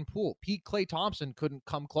like Jordan Poole. Pete Klay Thompson couldn't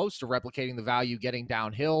come close to replicating the value getting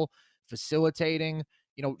downhill, facilitating,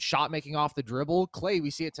 shot making off the dribble. Klay,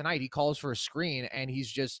 we see it tonight. He calls for a screen and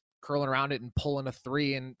he's just curling around it and pulling a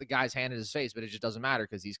three, and the guy's hand in his face, but it just doesn't matter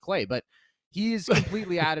because he's Klay. But he's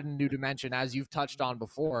completely added a new dimension, as you've touched on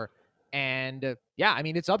before. And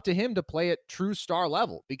it's up to him to play at true star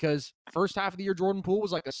level, because first half of the year, Jordan Poole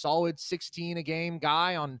was like a solid 16 a game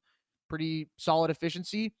guy on pretty solid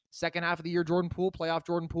efficiency. Second half of the year, playoff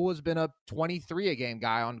Jordan Poole has been a 23 a game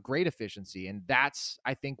guy on great efficiency. And that's,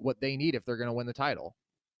 I think, what they need if they're going to win the title.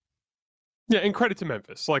 Yeah. And credit to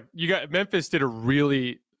Memphis. Memphis did a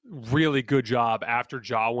really, really good job after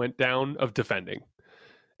Ja went down of defending.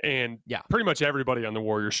 And pretty much everybody on the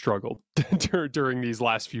Warriors struggled during these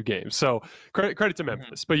last few games. So credit to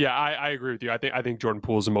Memphis. But yeah, I agree with you. I think Jordan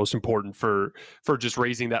Poole is the most important for just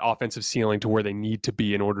raising that offensive ceiling to where they need to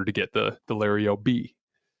be in order to get the Larry O.B.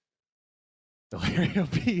 The Larry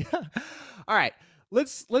O.B. All right,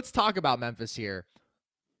 let's talk about Memphis here.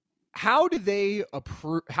 How do they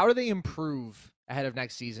improve ahead of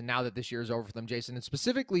next season now that this year is over for them, Jason? And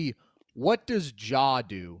specifically, What does Ja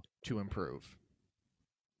do to improve?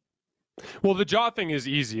 Well, the jaw thing is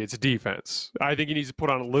easy. It's defense. I think he needs to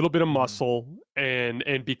put on a little bit of muscle and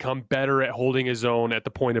become better at holding his own at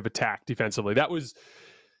the point of attack defensively. That was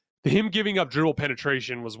him giving up dribble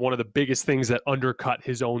penetration was one of the biggest things that undercut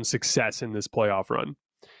his own success in this playoff run.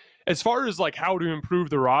 As far as like how to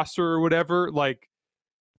improve the roster or whatever, like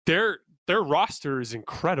their roster is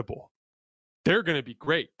incredible. They're going to be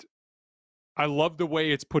great. I love the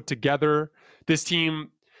way it's put together. This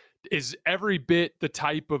team is every bit the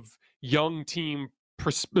type of young team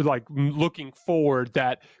like looking forward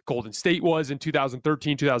that Golden State was in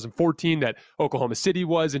 2013, 2014, that Oklahoma City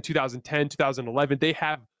was in 2010, 2011. They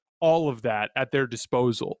have all of that at their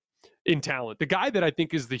disposal in talent. The guy that I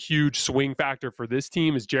think is the huge swing factor for this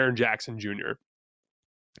team is Jaren Jackson Jr.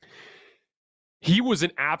 He was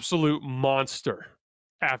an absolute monster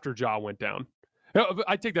after Ja went down.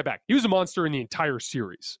 I take that back. He was a monster in the entire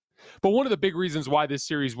series. But one of the big reasons why this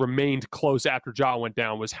series remained close after Ja went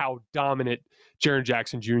down was how dominant Jaren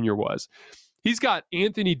Jackson Jr. was. He's got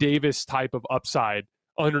Anthony Davis type of upside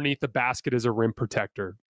underneath the basket as a rim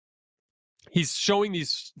protector. He's showing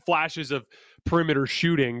these flashes of perimeter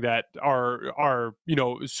shooting that are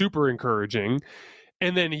super encouraging.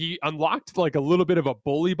 And then he unlocked like a little bit of a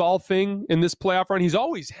bully ball thing in this playoff run. He's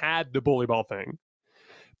always had the bully ball thing,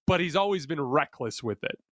 but he's always been reckless with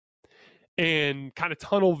it. And kind of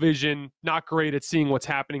tunnel vision, not great at seeing what's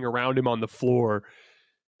happening around him on the floor.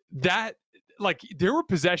 That, like, there were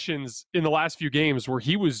possessions in the last few games where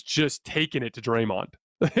he was just taking it to Draymond.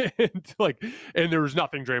 and there was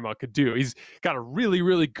nothing Draymond could do. He's got a really,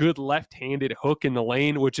 really good left-handed hook in the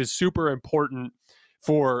lane, which is super important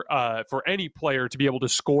for any player to be able to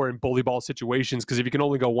score in bully ball situations, because if you can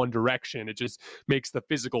only go one direction, it just makes the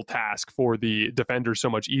physical task for the defender so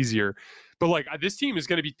much easier. But like, this team is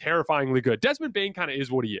going to be terrifyingly good. Desmond Bane kind of is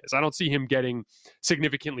what he is. I don't see him getting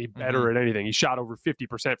significantly better at anything. He shot over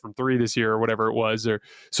 50% from three this year or whatever it was.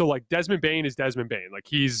 So like, Desmond Bane is Desmond Bane. Like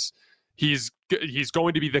he's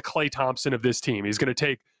going to be the Klay Thompson of this team. He's going to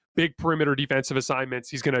take big perimeter defensive assignments.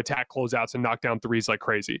 He's going to attack closeouts and knock down threes like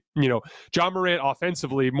crazy. Ja Morant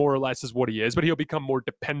offensively more or less is what he is, but he'll become more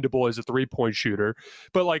dependable as a three-point shooter.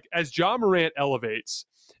 But like, as Ja Morant elevates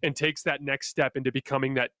and takes that next step into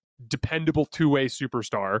becoming that dependable two-way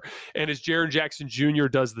superstar, and as Jaren Jackson Jr.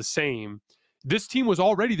 does the same, this team was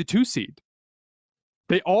already the 2 seed.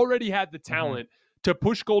 They already had the talent to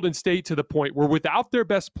push Golden State to the point where without their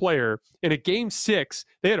best player in a game 6,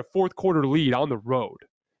 they had a fourth quarter lead on the road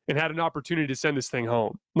and had an opportunity to send this thing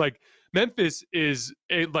home. Like, Memphis is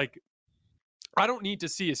I don't need to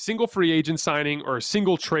see a single free agent signing or a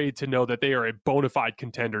single trade to know that they are a bona fide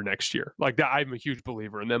contender next year. Like that, I'm a huge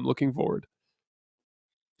believer in them looking forward.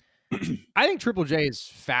 I think Triple J is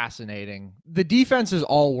fascinating. The defense is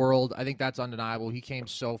all world. I think that's undeniable. He came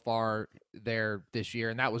so far there this year,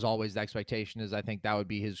 and that was always the expectation, is I think that would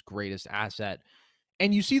be his greatest asset.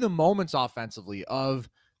 And you see the moments offensively of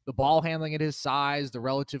the ball handling at his size, the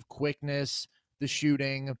relative quickness, the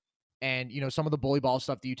shooting, and, some of the bully ball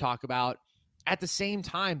stuff that you talk about. At the same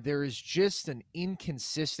time, there is just an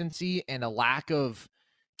inconsistency and a lack of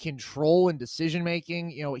control and decision-making.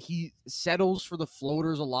 He settles for the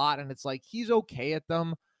floaters a lot, and it's like he's okay at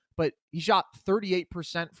them, but he shot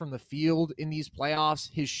 38% from the field in these playoffs.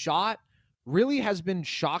 His shot really has been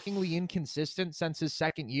shockingly inconsistent since his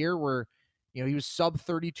second year, where, he was sub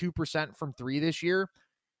 32% from three this year.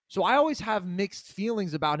 So I always have mixed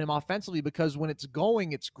feelings about him offensively, because when it's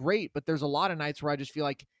going, it's great, but there's a lot of nights where I just feel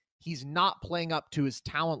like he's not playing up to his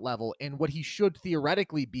talent level, and what he should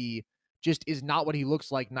theoretically be just is not what he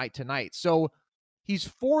looks like night to night. So he's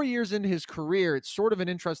 4 years into his career. It's sort of an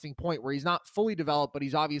interesting point where he's not fully developed, but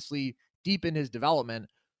he's obviously deep in his development.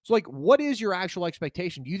 So like, what is your actual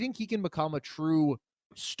expectation? Do you think he can become a true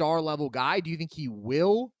star level guy? Do you think he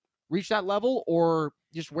will reach that level, or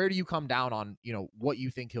just where do you come down on, what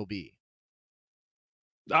you think he'll be?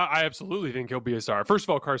 I absolutely think he'll be a star. First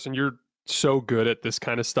of all, Carson, you're so good at this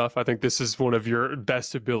kind of stuff. I think this is one of your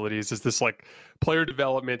best abilities, is this like player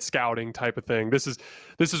development scouting type of thing. This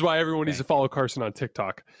is why everyone needs to follow Carson on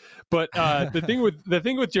TikTok. But the thing with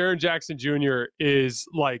Jaren Jackson Jr. is,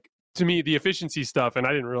 like, to me, the efficiency stuff, and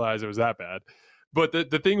I didn't realize it was that bad. But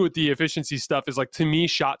the thing with the efficiency stuff is, like, to me,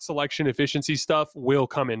 shot selection efficiency stuff will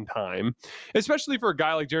come in time, especially for a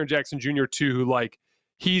guy like Jaren Jackson Jr. too, who, like,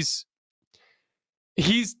 he's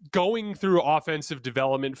going through offensive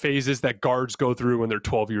development phases that guards go through when they're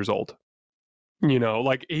 12 years old.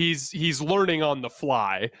 Like, he's learning on the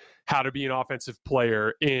fly how to be an offensive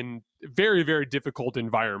player in very, very difficult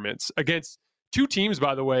environments against two teams,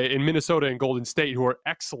 by the way, in Minnesota and Golden State, who are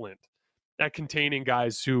excellent at containing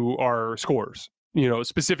guys who are scorers.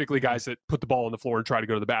 Specifically guys that put the ball on the floor and try to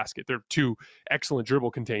go to the basket. They're two excellent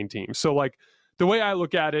dribble contained teams. So like the way I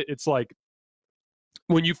look at it, it's like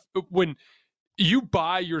when you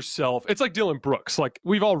buy yourself, it's like Dylan Brooks. Like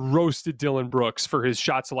we've all roasted Dylan Brooks for his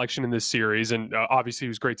shot selection in this series. And obviously he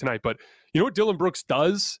was great tonight, but you know what Dylan Brooks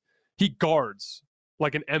does? He guards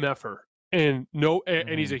like an MFer and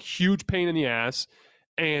he's a huge pain in the ass.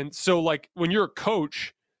 And so like when you're a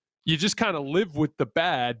coach, you just kind of live with the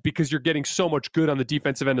bad because you're getting so much good on the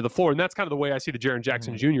defensive end of the floor. And that's kind of the way I see the Jaren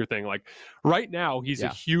Jackson Jr. thing. Like right now, he's a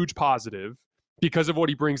huge positive because of what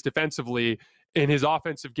he brings defensively, and his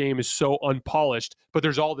offensive game is so unpolished, but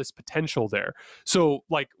there's all this potential there. So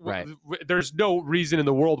like there's no reason in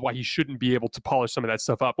the world why he shouldn't be able to polish some of that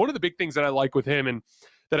stuff up. One of the big things that I like with him and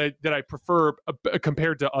that I prefer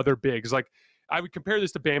compared to other bigs, like I would compare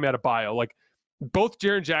this to Bam Adebayo. Like both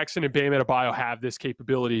Jaren Jackson and Bam Adebayo have this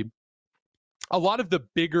capability. A lot of the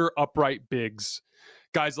bigger upright bigs,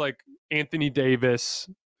 guys like Anthony Davis,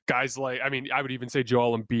 guys like, I would even say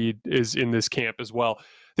Joel Embiid is in this camp as well.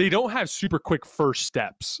 They don't have super quick first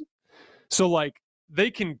steps. So like they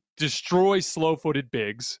can destroy slow-footed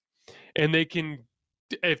bigs, and they can,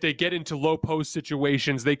 if they get into low post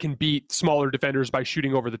situations, they can beat smaller defenders by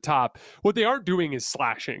shooting over the top. What they aren't doing is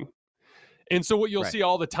slashing. And so what you'll see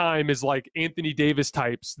all the time is like Anthony Davis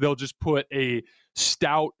types, they'll just put a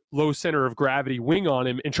stout, low center of gravity wing on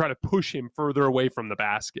him and try to push him further away from the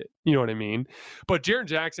basket. You know what I mean? But Jaren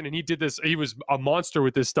Jackson, and he did this, he was a monster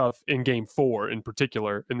with this stuff in game 4 in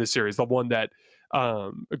particular in this series, the one that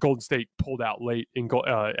Golden State pulled out late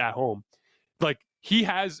at home. Like he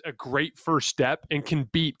has a great first step and can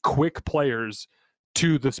beat quick players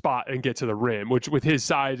to the spot and get to the rim, which with his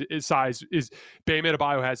size is Bam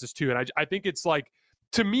Adebayo has this too. And I think it's like,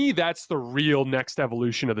 to me, that's the real next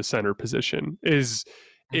evolution of the center position is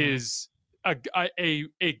a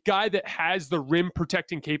guy that has the rim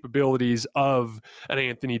protecting capabilities of an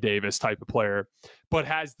Anthony Davis type of player, but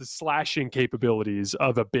has the slashing capabilities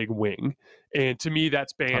of a big wing. And to me,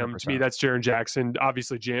 that's Bam. 100%. To me, that's Jaren Jackson.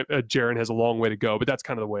 Obviously, Jaren has a long way to go, but that's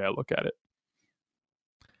kind of the way I look at it.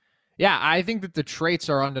 Yeah, I think that the traits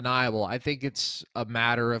are undeniable. I think it's a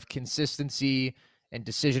matter of consistency and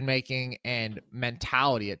decision-making and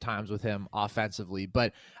mentality at times with him offensively.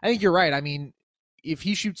 But I think you're right. I mean, if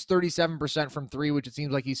he shoots 37% from 3, which it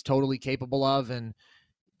seems like he's totally capable of, and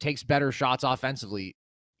takes better shots offensively,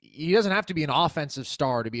 he doesn't have to be an offensive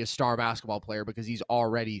star to be a star basketball player because he's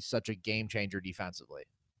already such a game changer defensively.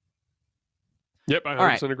 Yep, I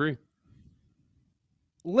 100% agree.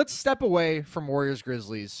 Let's step away from Warriors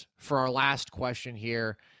Grizzlies for our last question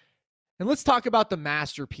here. And let's talk about the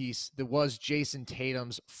masterpiece that was Jason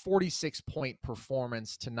Tatum's 46-point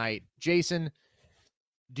performance tonight. Jason,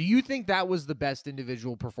 do you think that was the best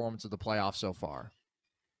individual performance of the playoffs so far?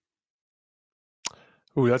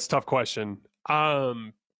 Ooh, that's a tough question. I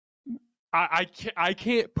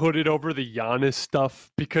can't put it over the Giannis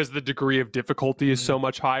stuff because the degree of difficulty is so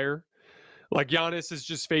much higher. Like Giannis is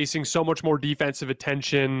just facing so much more defensive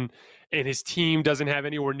attention, and his team doesn't have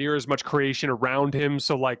anywhere near as much creation around him.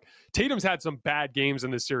 So like Tatum's had some bad games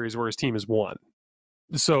in this series where his team has won.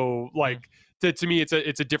 So like to me, it's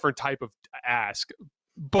a different type of ask.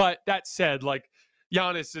 But that said, like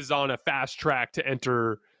Giannis is on a fast track to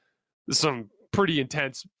enter some pretty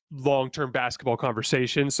intense long-term basketball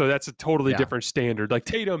conversation. So that's a totally different standard. Like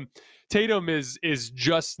Tatum is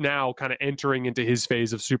just now kind of entering into his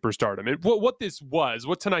phase of superstardom. And what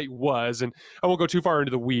tonight was, and I won't go too far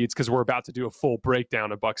into the weeds because we're about to do a full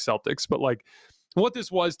breakdown of Bucks Celtics, but like what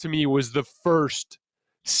this was to me was the first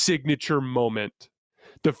signature moment,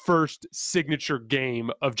 the first signature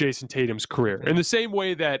game of Jason Tatum's career. In the same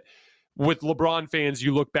way that with LeBron fans,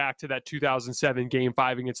 you look back to that 2007 Game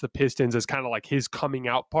 5 against the Pistons as kind of like his coming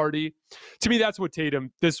out party. To me, this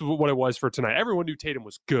is what it was for tonight. Everyone knew Tatum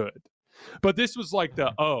was good, but this was like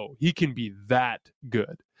he can be that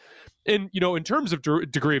good. And, in terms of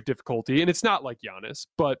degree of difficulty, and it's not like Giannis,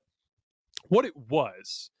 but what it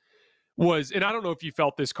was, and I don't know if you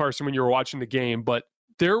felt this, Carson, when you were watching the game, but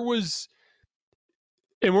there was,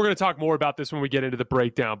 and we're going to talk more about this when we get into the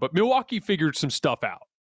breakdown, but Milwaukee figured some stuff out.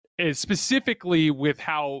 And specifically with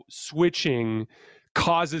how switching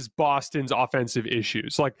causes Boston's offensive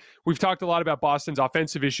issues. Like we've talked a lot about Boston's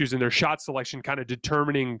offensive issues and their shot selection kind of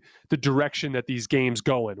determining the direction that these games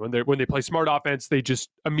go in. When they play smart offense, they just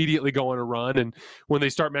immediately go on a run. And when they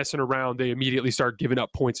start messing around, they immediately start giving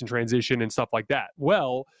up points in transition and stuff like that.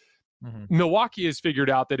 Well, Milwaukee has figured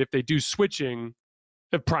out that if they do switching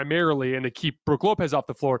primarily and they keep Brook Lopez off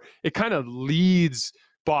the floor, it kind of leads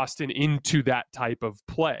Boston into that type of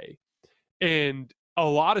play. And a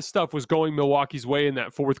lot of stuff was going Milwaukee's way in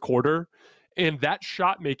that fourth quarter, and that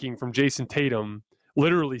shot making from Jason Tatum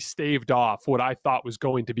literally staved off what I thought was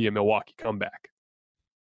going to be a Milwaukee comeback.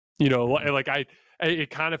 You know, like it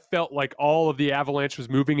kind of felt like all of the Avalanche was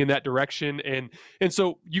moving in that direction, and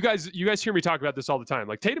so you guys hear me talk about this all the time.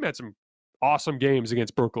 Like, Tatum had some awesome games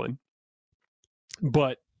against Brooklyn,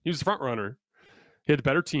 but he was the front runner. He had a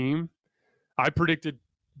better team. I predicted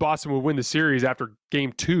Boston would win the series after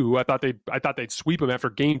game 2. I thought they'd sweep them after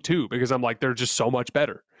game 2 because I'm like, they're just so much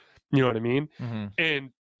better. You know what I mean? Mm-hmm.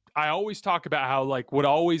 And I always talk about how, like, what's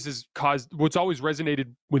always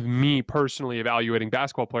resonated with me personally evaluating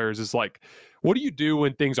basketball players is, like, what do you do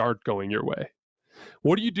when things aren't going your way?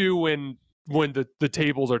 What do you do when the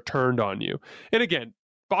tables are turned on you? And again,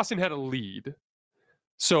 Boston had a lead,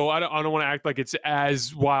 so I don't want to act like it's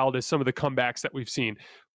as wild as some of the comebacks that we've seen.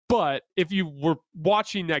 But if you were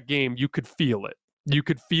watching that game, you could feel it. You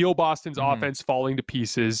could feel Boston's offense falling to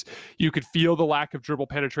pieces. You could feel the lack of dribble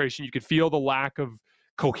penetration. You could feel the lack of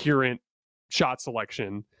coherent shot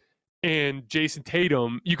selection. And Jason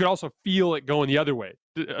Tatum, you could also feel it going the other way.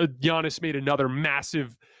 Giannis made another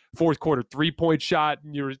massive fourth quarter 3-point shot.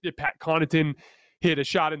 Pat Connaughton hit a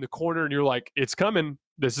shot in the corner, and you're like, it's coming.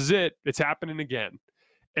 This is it. It's happening again.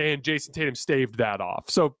 And Jason Tatum staved that off.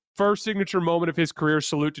 So, first signature moment of his career,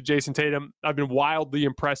 salute to Jason Tatum. I've been wildly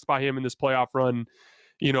impressed by him in this playoff run.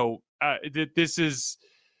 You know, this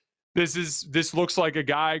looks like a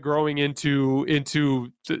guy growing into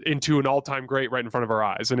an all-time great right in front of our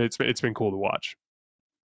eyes, and it's been cool to watch.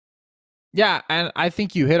 Yeah, and I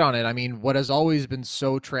think you hit on it. I mean, what has always been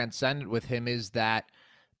so transcendent with him is that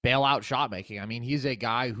bailout shot making. I mean, he's a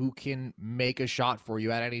guy who can make a shot for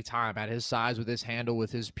you at any time, at his size, with his handle,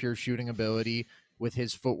 with his pure shooting ability, with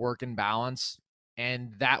his footwork and balance,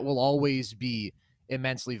 and that will always be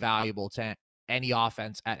immensely valuable to any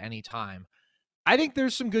offense at any time. I think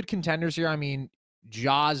there's some good contenders here. I mean,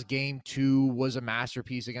 Ja's game 2 was a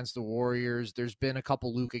masterpiece against the Warriors. There's been a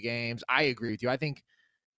couple Luka games. I agree with you. I think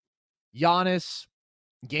Giannis,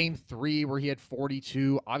 game 3 where he had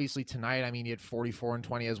 42. Obviously tonight, I mean, he had 44 and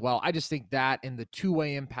 20 as well. I just think that in the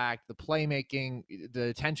two-way impact, the playmaking, the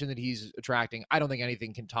attention that he's attracting, I don't think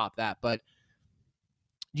anything can top that. But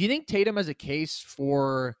do you think Tatum has a case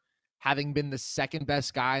for having been the second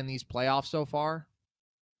best guy in these playoffs so far?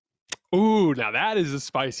 Ooh, now that is a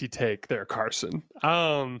spicy take there, Carson.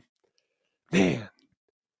 Man.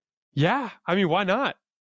 Yeah, I mean, why not?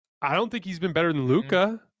 I don't think he's been better than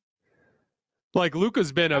Luka. Like,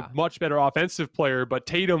 Luka's been a much better offensive player, but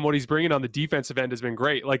Tatum, what he's bringing on the defensive end has been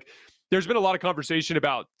great. Like, there's been a lot of conversation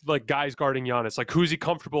about, like, guys guarding Giannis. Like, who's he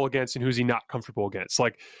comfortable against and who's he not comfortable against?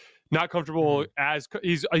 Like, not comfortable as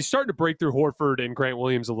he's starting to break through Horford and Grant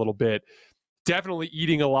Williams a little bit. Definitely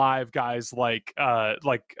eating alive guys like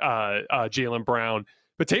Jaylen Brown.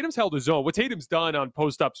 But Tatum's held his own. What Tatum's done on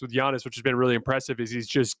post-ups with Giannis, which has been really impressive, is he's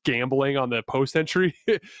just gambling on the post entry.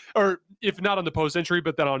 Or if not on the post entry,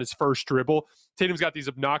 but then on his first dribble. Tatum's got these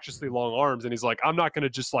obnoxiously long arms, and he's like, I'm not going to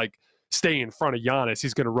just, like, stay in front of Giannis.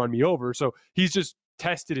 He's going to run me over. So he's just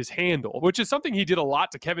tested his handle, which is something he did a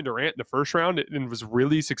lot to Kevin Durant in the first round and was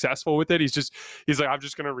really successful with it. He's like, I'm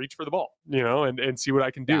just going to reach for the ball, you know, and see what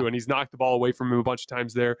I can do. Yeah. And he's knocked the ball away from him a bunch of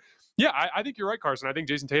times there. Yeah, I think you're right, Carson. I think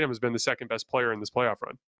Jason Tatum has been the second best player in this playoff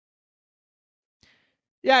run.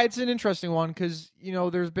 Yeah, it's an interesting one because, you know,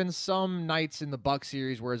 there's been some nights in the Bucks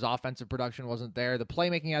series where his offensive production wasn't there. The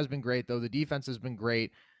playmaking has been great, though. The defense has been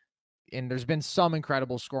great. And there's been some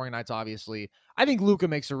incredible scoring nights, obviously. I think Luka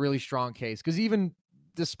makes a really strong case because even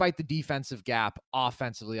despite the defensive gap,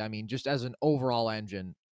 offensively, I mean, just as an overall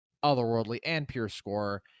engine, otherworldly and pure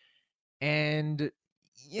scorer. And,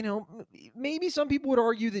 you know, maybe some people would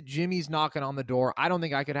argue that Jimmy's knocking on the door. I don't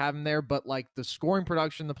think I could have him there, but like the scoring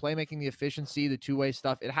production, the playmaking, the efficiency, the two-way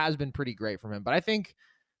stuff, it has been pretty great from him. But I think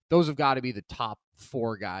those have got to be the top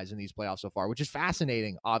 4 guys in these playoffs so far, which is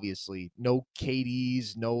fascinating, obviously. No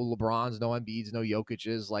KDs, no LeBrons, no Embiids, no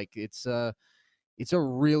Jokic's. Like, it's a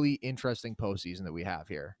really interesting postseason that we have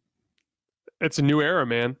here. It's a new era,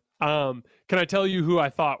 man. Can I tell you who I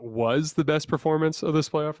thought was the best performance of this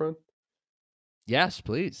playoff run? Yes,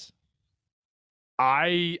 please.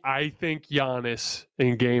 I think Giannis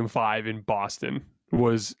in game 5 in Boston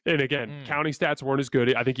was, and again, counting stats weren't as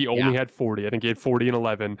good. I think he only had 40. I think he had 40 and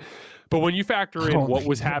 11. But when you factor in what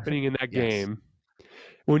was happening in that game,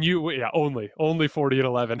 only 40 and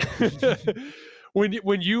 11.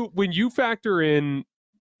 when you factor in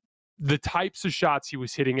the types of shots he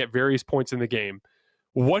was hitting at various points in the game,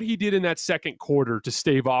 what he did in that second quarter to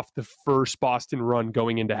stave off the first Boston run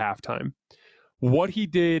going into halftime, what he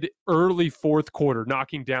did early fourth quarter,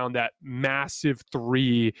 knocking down that massive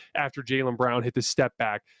three after Jaylen Brown hit the step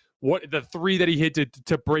back, what the three that he hit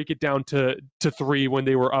to break it down to three when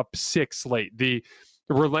they were up 6 late, the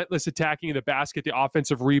relentless attacking of the basket, the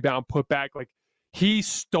offensive rebound put back, like he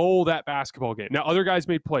stole that basketball game. Now, other guys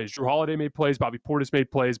made plays. Drew Holiday made plays. Bobby Portis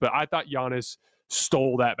made plays. But I thought Giannis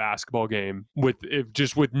stole that basketball game with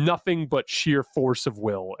nothing but sheer force of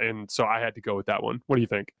will. And so I had to go with that one. What do you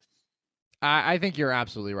think? I think you're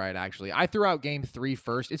absolutely right, actually. I threw out game 3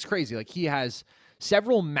 first. It's crazy. Like, he has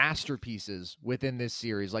several masterpieces within this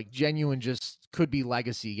series, like genuine just could be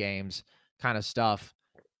legacy games kind of stuff.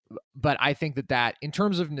 But I think that in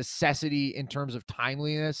terms of necessity, in terms of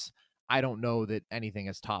timeliness, I don't know that anything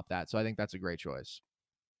has topped that. So I think that's a great choice.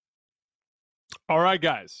 All right,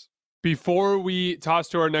 guys. Before we toss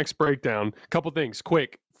to our next breakdown, a couple things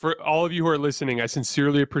quick. For all of you who are listening, I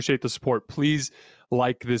sincerely appreciate the support. Please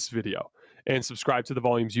like this video and subscribe to the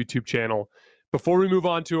Volumes YouTube channel. Before we move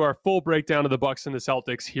on to our full breakdown of the Bucks and the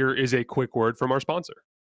Celtics, here is a quick word from our sponsor.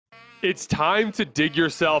 It's time to dig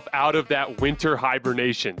yourself out of that winter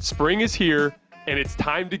hibernation. Spring is here, and it's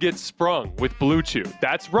time to get sprung with Blue Chew.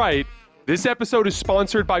 That's right. This episode is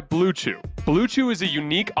sponsored by Blue Chew. Blue Chew is a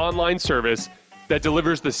unique online service that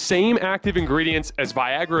delivers the same active ingredients as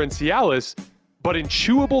Viagra and Cialis, but in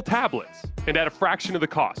chewable tablets and at a fraction of the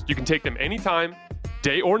cost. You can take them anytime,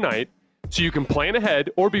 day or night, so you can plan ahead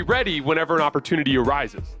or be ready whenever an opportunity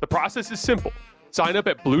arises. The process is simple. Sign up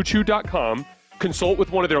at bluechew.com, consult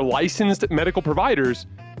with one of their licensed medical providers,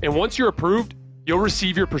 and once you're approved, you'll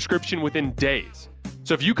receive your prescription within days.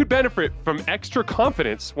 So if you could benefit from extra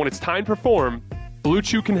confidence when it's time to perform, Blue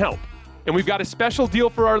Chew can help. And we've got a special deal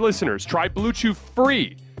for our listeners. Try Blue Chew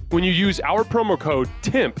free when you use our promo code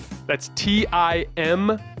TIMPF, that's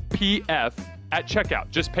TIMPF, at checkout.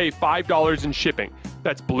 Just pay $5 in shipping.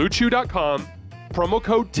 That's bluechew.com, promo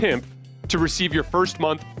code TIMPF, to receive your first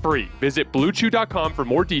month free. Visit bluechew.com for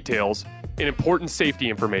more details and important safety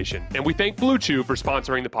information. And we thank Blue Chew for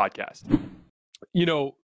sponsoring the podcast. You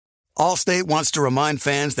know, Allstate wants to remind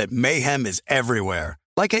fans that mayhem is everywhere,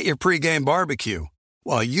 like at your pregame barbecue.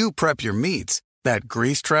 While you prep your meats, that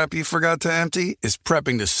grease trap you forgot to empty is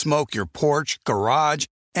prepping to smoke your porch, garage,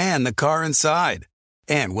 and the car inside.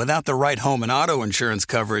 And without the right home and auto insurance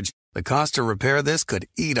coverage, the cost to repair this could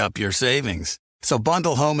eat up your savings. So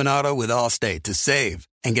bundle home and auto with Allstate to save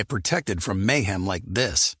and get protected from mayhem like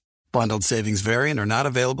this. Bundled savings vary and are not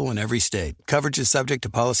available in every state. Coverage is subject to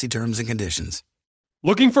policy terms and conditions.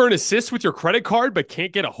 looking for an assist with your credit card but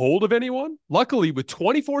can't get a hold of anyone? Luckily, with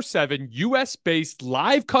 24/7 US-based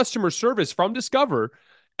live customer service from Discover,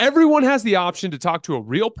 everyone has the option to talk to a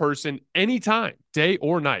real person anytime, day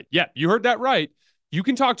or night. Yeah, you heard that right. You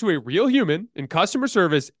can talk to a real human in customer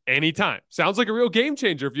service anytime. Sounds like a real game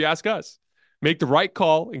changer if you ask us. Make the right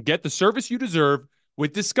call and get the service you deserve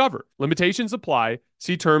with Discover. Limitations apply.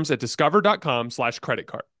 See terms at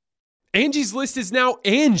discover.com/creditcard. Angie's List is now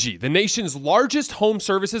Angie, the nation's largest home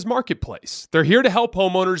services marketplace. They're here to help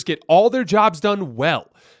homeowners get all their jobs done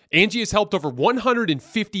well. Angie has helped over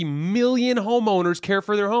 150 million homeowners care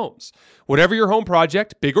for their homes. Whatever your home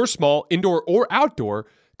project, big or small, indoor or outdoor,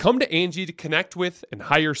 come to Angie to connect with and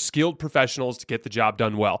hire skilled professionals to get the job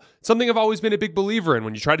done well. Something I've always been a big believer in.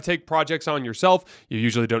 When you try to take projects on yourself, you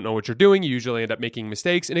usually don't know what you're doing. You usually end up making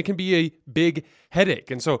mistakes, and it can be a big headache.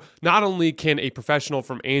 And so not only can a professional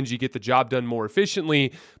from Angie get the job done more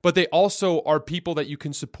efficiently, but they also are people that you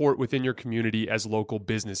can support within your community as local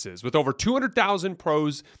businesses. With over 200,000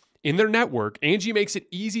 pros in their network, Angie makes it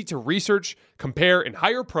easy to research, compare, and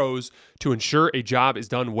hire pros to ensure a job is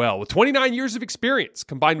done well. With 29 years of experience,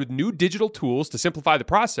 combined with new digital tools to simplify the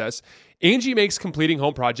process, Angie makes completing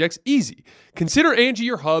home projects easy. Consider Angie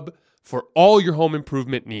your hub for all your home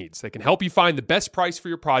improvement needs. They can help you find the best price for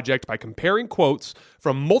your project by comparing quotes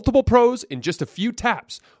from multiple pros in just a few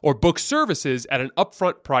taps, or book services at an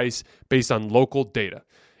upfront price based on local data.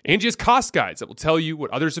 Angie has cost guides that will tell you what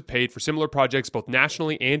others have paid for similar projects both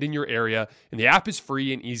nationally and in your area, and the app is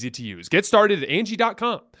free and easy to use. Get started at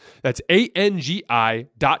Angie.com. That's ANGI.com,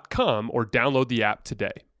 or download the app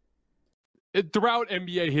today. Throughout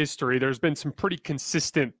NBA history, there's been some pretty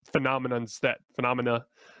consistent phenomena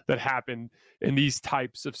that happen in these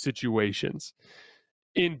types of situations.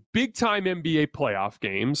 In big-time NBA playoff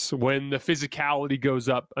games, when the physicality goes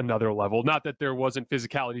up another level, not that there wasn't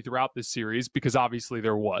physicality throughout this series, because obviously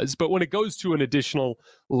there was, but when it goes to an additional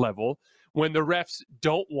level, when the refs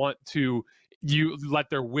don't want to let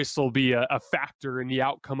their whistle be a factor in the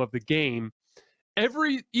outcome of the game,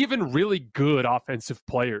 even really good offensive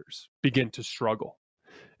players begin to struggle.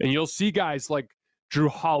 And you'll see guys like Drew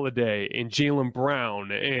Holiday and Jaylen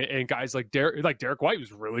Brown and guys like Derek White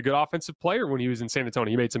was a really good offensive player when he was in San Antonio.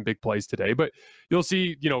 He made some big plays today, but you'll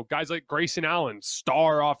see, guys like Grayson Allen,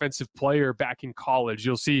 star offensive player back in college.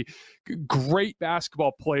 You'll see great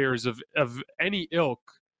basketball players of any ilk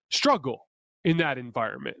struggle in that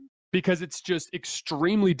environment because it's just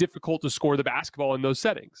extremely difficult to score the basketball in those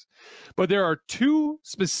settings. But there are two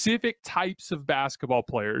specific types of basketball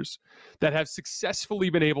players that have successfully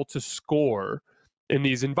been able to score in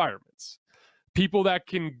these environments. People that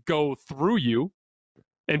can go through you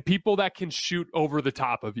and people that can shoot over the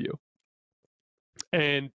top of you.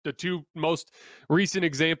 And the two most recent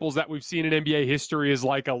examples that we've seen in NBA history is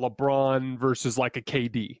like a LeBron versus like a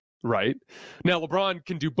KD, right? Now, LeBron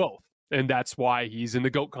can do both, and that's why he's in the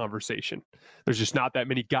GOAT conversation. There's just not that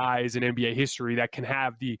many guys in NBA history that can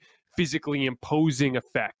have the physically imposing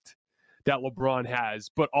effect that LeBron has,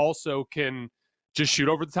 but also can just shoot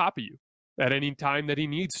over the top of you at any time that he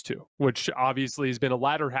needs to, which obviously has been a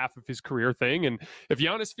latter half of his career thing. And if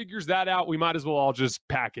Giannis figures that out, we might as well all just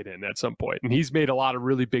pack it in at some point. And he's made a lot of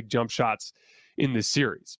really big jump shots in this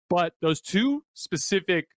series. But those two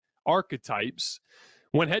specific archetypes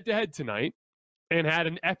went head-to-head tonight and had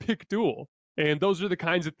an epic duel. And those are the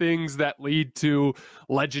kinds of things that lead to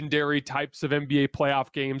legendary types of NBA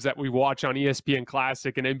playoff games that we watch on ESPN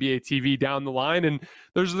Classic and NBA TV down the line. And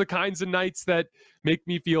those are the kinds of nights that make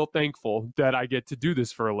me feel thankful that I get to do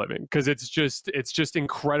this for a living, because it's just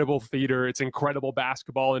incredible theater. It's incredible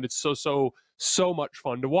basketball, and it's so much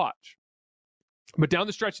fun to watch. But down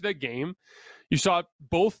the stretch of that game, you saw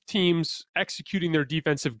both teams executing their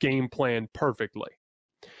defensive game plan perfectly.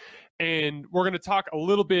 And we're going to talk a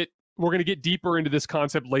little bit. We're going to get deeper into this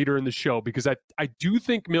concept later in the show, because I do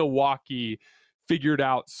think Milwaukee figured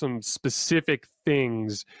out some specific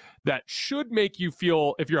things that should make you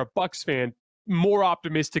feel, if you're a Bucks fan, more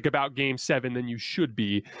optimistic about Game 7 than you should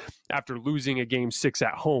be after losing a Game 6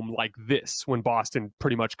 at home like this, when Boston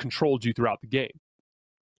pretty much controlled you throughout the game.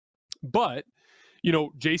 But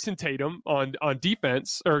Jason Tatum on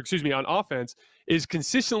offense is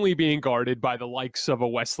consistently being guarded by the likes of a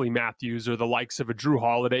Wesley Matthews or the likes of a Drew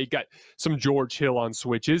Holiday. He got some George Hill on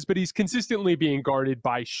switches, but he's consistently being guarded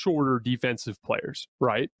by shorter defensive players,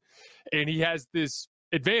 right? And he has this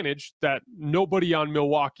advantage that nobody on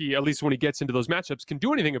Milwaukee, at least when he gets into those matchups, can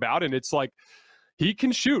do anything about. And it's like he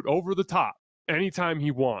can shoot over the top anytime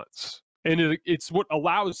he wants. And it's what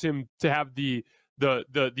allows him to have the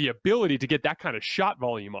ability to get that kind of shot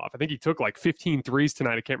volume off. I think he took like 15 threes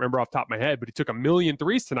tonight. I can't remember off the top of my head, but he took 1 million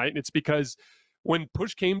threes tonight. And it's because when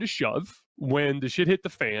push came to shove, when the shit hit the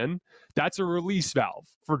fan, that's a release valve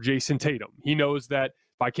for Jason Tatum. He knows that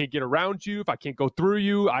if I can't get around you, if I can't go through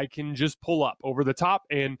you, I can just pull up over the top,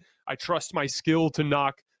 and I trust my skill to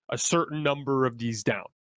knock a certain number of these down.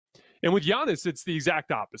 And with Giannis, it's the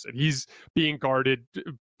exact opposite. He's being guarded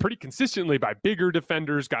pretty consistently by bigger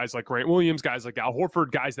defenders, guys like Grant Williams, guys like Al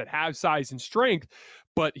Horford, guys that have size and strength.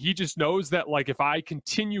 But he just knows that, like, if I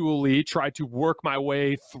continually try to work my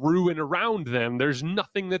way through and around them, there's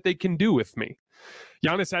nothing that they can do with me.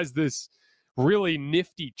 Giannis has this really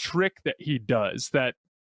nifty trick that he does that,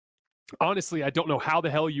 honestly, I don't know how the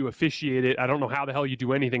hell you officiate it. I don't know how the hell you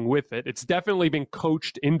do anything with it. It's definitely been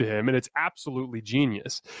coached into him, and it's absolutely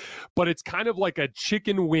genius. But it's kind of like a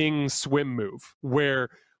chicken wing swim move, where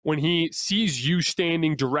when he sees you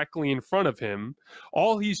standing directly in front of him,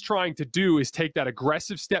 all he's trying to do is take that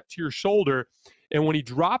aggressive step to your shoulder. And when he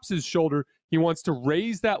drops his shoulder, he wants to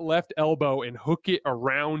raise that left elbow and hook it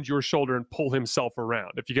around your shoulder and pull himself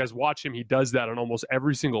around. If you guys watch him, he does that on almost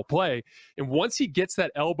every single play. And once he gets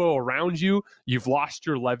that elbow around you, you've lost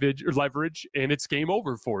your leverage, and it's game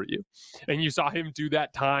over for you. And you saw him do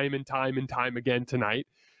that time and time and time again tonight.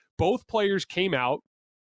 Both players came out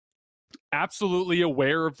absolutely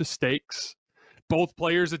aware of the stakes. Both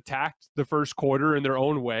players attacked the first quarter in their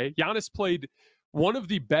own way. Giannis played one of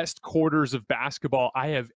the best quarters of basketball I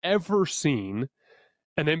have ever seen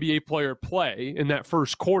an NBA player play in that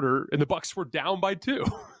first quarter, and the Bucks were down by 2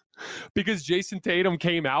 because Jason Tatum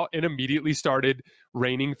came out and immediately started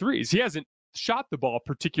raining threes. He hasn't shot the ball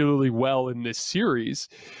particularly well in this series,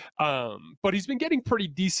 but he's been getting pretty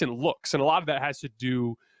decent looks, and a lot of that has to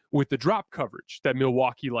do with the drop coverage that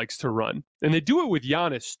Milwaukee likes to run. And they do it with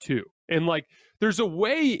Giannis too. And like, there's a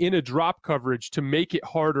way in a drop coverage to make it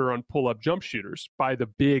harder on pull-up jump shooters by the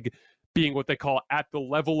big being what they call at the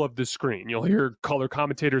level of the screen. You'll hear color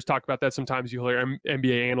commentators talk about that sometimes. You'll hear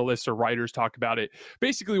NBA analysts or writers talk about it.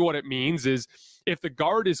 Basically what it means is if the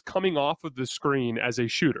guard is coming off of the screen as a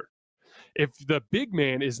shooter, if the big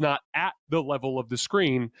man is not at the level of the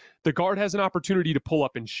screen, the guard has an opportunity to pull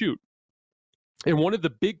up and shoot. And one of the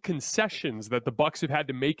big concessions that the Bucks have had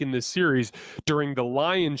to make in this series during the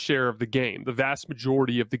lion's share of the game, the vast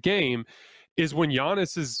majority of the game, is when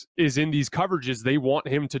Giannis is in these coverages, they want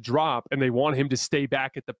him to drop and they want him to stay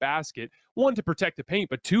back at the basket. One, to protect the paint,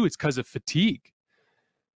 but two, it's because of fatigue.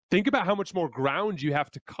 Think about how much more ground you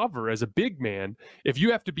have to cover as a big man if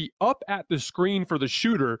you have to be up at the screen for the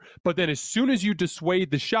shooter, but then as soon as you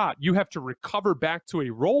dissuade the shot, you have to recover back to a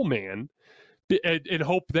roll man and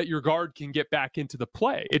hope that your guard can get back into the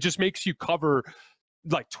play. It just makes you cover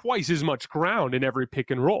like twice as much ground in every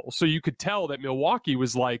pick and roll. So you could tell that Milwaukee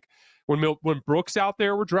was like, when Brooks out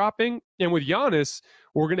there were dropping, and with Giannis,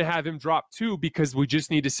 we're going to have him drop too because we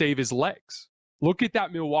just need to save his legs. Look at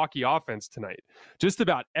that Milwaukee offense tonight. Just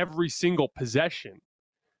about every single possession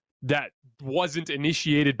that wasn't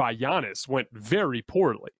initiated by Giannis went very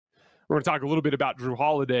poorly. We're going to talk a little bit about Jrue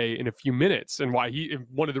Holiday in a few minutes and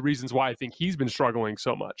one of the reasons why I think he's been struggling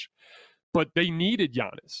so much. But they needed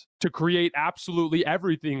Giannis to create absolutely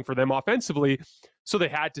everything for them offensively, so they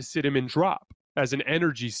had to sit him in drop as an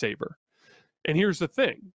energy saver. And here's the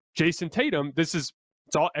thing. Jason Tatum,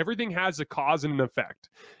 everything has a cause and an effect.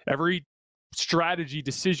 Every strategy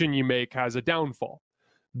decision you make has a downfall.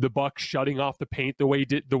 The Bucks shutting off the paint the way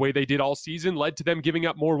they did all season led to them giving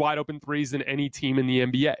up more wide open threes than any team in the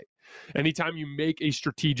NBA. Anytime you make a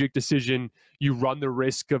strategic decision, you run the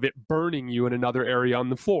risk of it burning you in another area on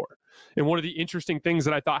the floor. And one of the interesting things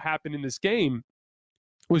that I thought happened in this game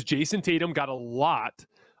was Jason Tatum got a lot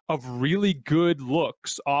of really good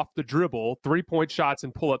looks off the dribble, 3-point shots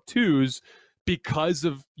and pull-up twos, because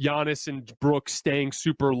of Giannis and Brooks staying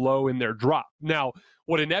super low in their drop. Now,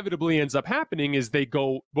 what inevitably ends up happening is they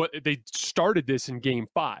started this in game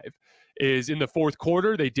 5, is in the fourth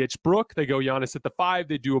quarter, they ditch Brook, they go Giannis at the 5,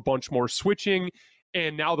 they do a bunch more switching,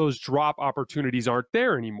 and now those drop opportunities aren't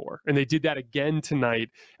there anymore. And they did that again tonight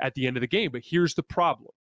at the end of the game. But here's the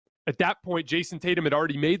problem. At that point, Jason Tatum had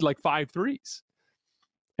already made like 5 threes.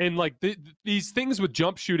 And like these things with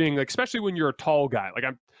jump shooting, like especially when you're a tall guy, like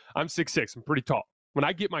I'm 6'6", I'm pretty tall. When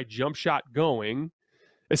I get my jump shot going,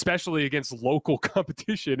 especially against local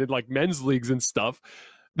competition in like men's leagues and stuff,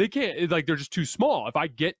 they can't, like they're just too small. If I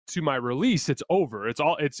get to my release, it's over.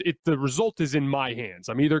 The result is in my hands.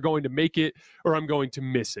 I'm either going to make it or I'm going to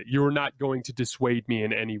miss it. You're not going to dissuade me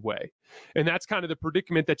in any way. And that's kind of the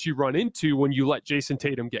predicament that you run into when you let Jason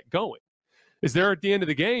Tatum get going. Is there at the end of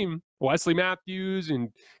the game, Wesley Matthews and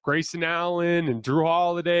Grayson Allen and Jrue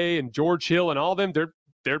Holiday and George Hill and all of them,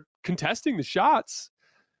 they're contesting the shots.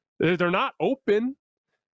 They're not open.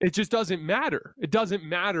 It just doesn't matter. It doesn't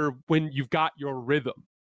matter when you've got your rhythm.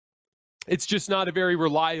 It's just not a very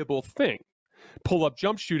reliable thing. Pull-up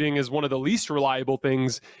jump shooting is one of the least reliable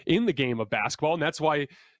things in the game of basketball, and that's why,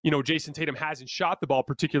 Jason Tatum hasn't shot the ball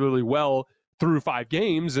particularly well through 5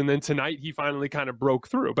 games, and then tonight he finally kind of broke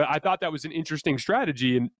through. But I thought that was an interesting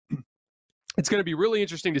strategy, and it's going to be really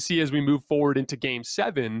interesting to see as we move forward into Game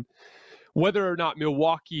 7 whether or not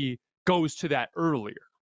Milwaukee goes to that earlier.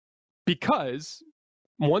 Because,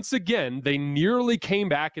 once again, they nearly came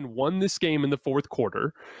back and won this game in the fourth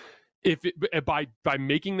quarter by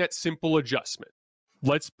making that simple adjustment.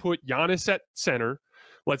 Let's put Giannis at center,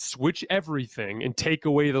 let's switch everything and take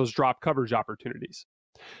away those drop coverage opportunities.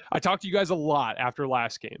 I talked to you guys a lot after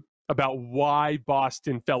last game about why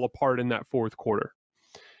Boston fell apart in that fourth quarter.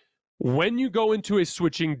 When you go into a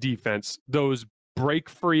switching defense, those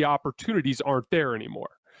break-free opportunities aren't there anymore.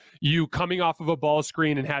 You coming off of a ball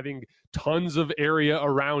screen and having tons of area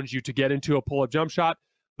around you to get into a pull-up jump shot,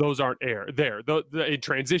 those aren't there. In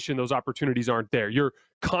transition, those opportunities aren't there.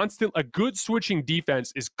 A good switching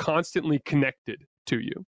defense is constantly connected to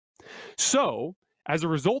you. So, as a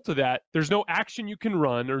result of that, there's no action you can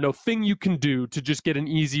run or no thing you can do to just get an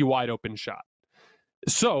easy, wide-open shot.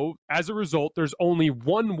 So, as a result, there's only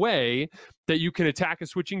one way that you can attack a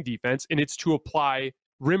switching defense, and it's to apply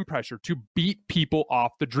rim pressure, to beat people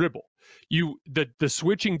off the dribble. The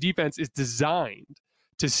switching defense is designed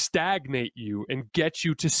to stagnate you and get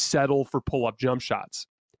you to settle for pull-up jump shots.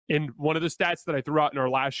 And one of the stats that I threw out in our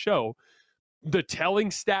last show, the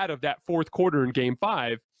telling stat of that fourth quarter in Game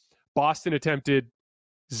 5, Boston attempted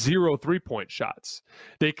 0 3-point shots.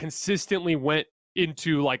 They consistently went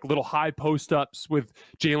into like little high post-ups with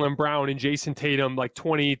Jaylen Brown and Jason Tatum like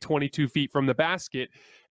 20, 22 feet from the basket.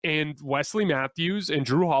 And Wesley Matthews and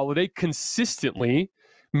Jrue Holiday consistently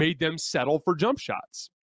made them settle for jump shots.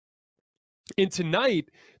 And tonight,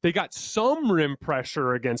 they got some rim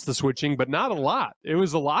pressure against the switching, but not a lot. It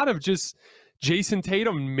was a lot of just Jason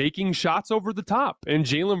Tatum making shots over the top and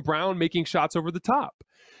Jaylen Brown making shots over the top.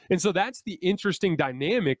 And so that's the interesting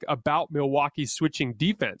dynamic about Milwaukee's switching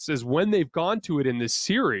defense, is when they've gone to it in this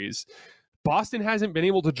series, Boston hasn't been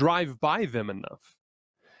able to drive by them enough.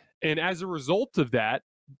 And as a result of that,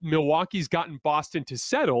 Milwaukee's gotten Boston to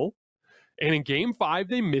settle. And in game 5,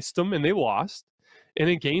 they missed them and they lost. And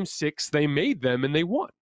in game 6, they made them and they won.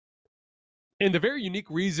 And the very unique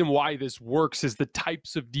reason why this works is the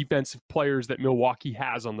types of defensive players that Milwaukee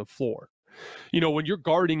has on the floor. When you're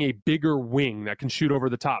guarding a bigger wing that can shoot over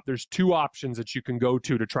the top, there's 2 options that you can go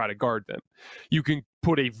to try to guard them. You can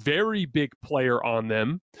put a very big player on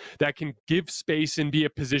them that can give space and be a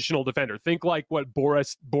positional defender. Think like what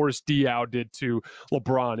Boris Diaw did to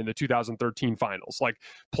LeBron in the 2013 finals. Like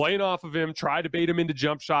playing off of him, try to bait him into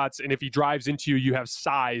jump shots, and if he drives into you, you have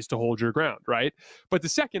size to hold your ground, right? But the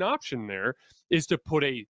second option there is to put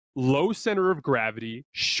a low center of gravity,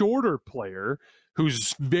 shorter player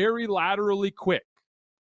who's very laterally quick,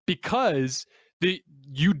 because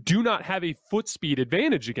you do not have a foot speed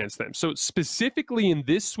advantage against them. So specifically in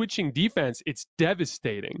this switching defense, it's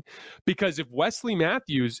devastating, because if Wesley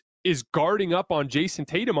Matthews is guarding up on Jason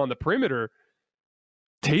Tatum on the perimeter,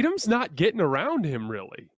 Tatum's not getting around him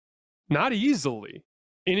really, not easily.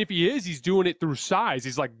 And if he is, he's doing it through size.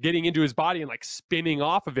 He's like getting into his body and like spinning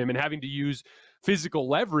off of him and having to use physical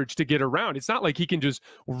leverage to get around. It's not like he can just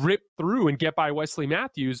rip through and get by Wesley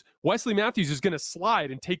Matthews. Wesley Matthews is going to slide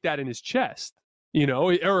and take that in his chest,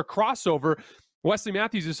 or a crossover. Wesley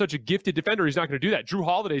Matthews is such a gifted defender. He's not going to do that. Drew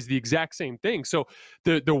Holiday is the exact same thing. So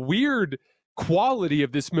the weird quality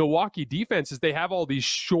of this Milwaukee defense is they have all these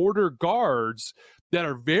shorter guards that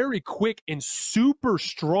are very quick and super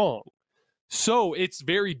strong. So it's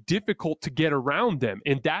very difficult to get around them.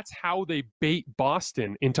 And that's how they bait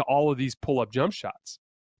Boston into all of these pull-up jump shots.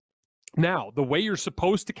 Now, the way you're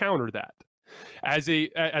supposed to counter that as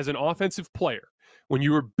an offensive player, when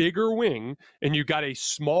you're a bigger wing and you got a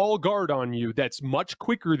small guard on you that's much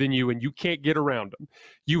quicker than you and you can't get around them,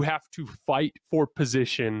 you have to fight for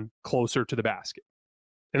position closer to the basket.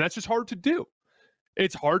 And that's just hard to do.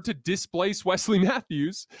 It's hard to displace Wesley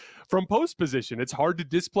Matthews from post position. It's hard to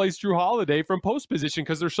displace Drew Holiday from post position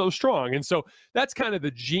because they're so strong. And so that's kind of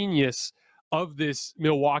the genius of this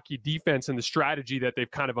Milwaukee defense and the strategy that they've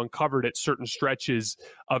kind of uncovered at certain stretches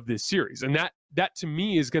of this series. And that to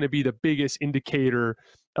me is going to be the biggest indicator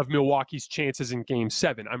of Milwaukee's chances in Game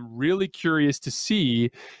 7. I'm really curious to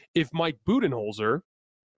see if Mike Budenholzer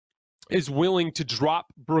is willing to drop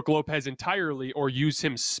Brook Lopez entirely or use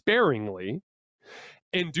him sparingly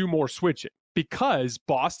and do more switching, because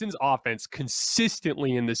Boston's offense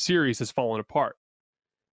consistently in this series has fallen apart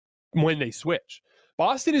when they switch.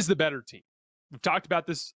 Boston is the better team. We've talked about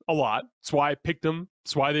this a lot. That's why I picked them.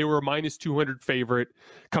 That's why they were a minus 200 favorite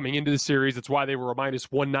coming into the series. That's why they were a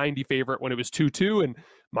minus 190 favorite when it was 2-2. And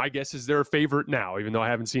my guess is they're a favorite now, even though I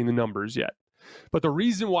haven't seen the numbers yet. But the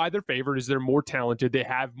reason why they're favored is they're more talented. They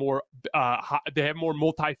have more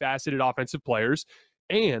multifaceted offensive players,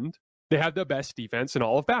 and they have the best defense in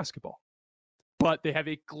all of basketball. But they have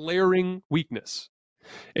a glaring weakness.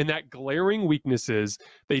 And that glaring weakness is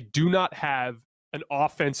they do not have an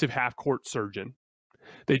offensive half-court surgeon.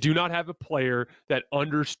 They do not have a player that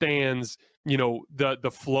understands,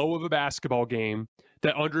 the flow of a basketball game,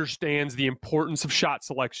 that understands the importance of shot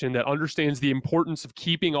selection, that understands the importance of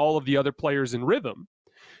keeping all of the other players in rhythm.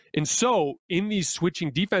 And so in these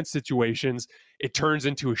switching defense situations, it turns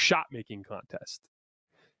into a shot-making contest.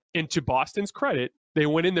 And to Boston's credit, they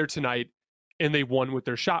went in there tonight and they won with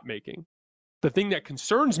their shot making. The thing that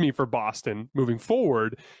concerns me for Boston moving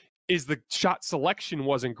forward is the shot selection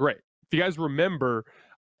wasn't great. If you guys remember,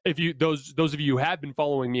 those of you who have been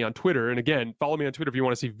following me on Twitter, and again, follow me on Twitter if you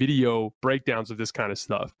want to see video breakdowns of this kind of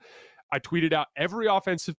stuff. I tweeted out every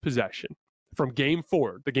offensive possession from Game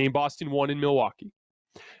 4, the game Boston won in Milwaukee.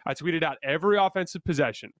 I tweeted out every offensive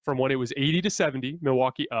possession from when it was 80-70,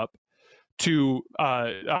 Milwaukee up, to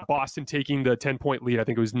Boston taking the 10-point lead. I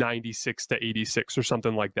think it was 96-86 or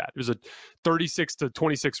something like that. It was a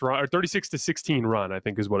 36-26 run, or 36-16 run, I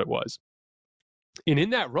think is what it was. And in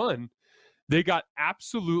that run, they got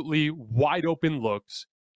absolutely wide open looks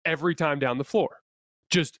every time down the floor.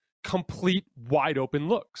 Just complete wide open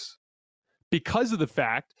looks. Because of the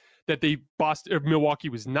fact that Milwaukee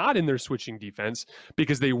was not in their switching defense,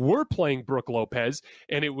 because they were playing Brook Lopez,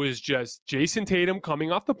 and it was just Jason Tatum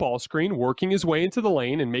coming off the ball screen, working his way into the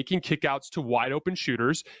lane and making kickouts to wide open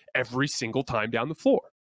shooters every single time down the floor.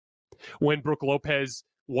 When Brook Lopez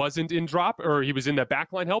wasn't in drop, or he was in that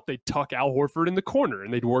backline help, they'd tuck Al Horford in the corner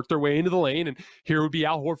and they'd work their way into the lane, and here would be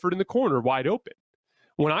Al Horford in the corner wide open.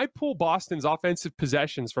 When I pull Boston's offensive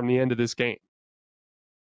possessions from the end of this game,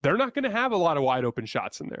 they're not going to have a lot of wide open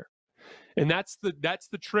shots in there. And that's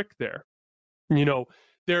the trick there.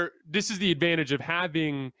 This is the advantage of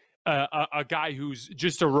having a guy who's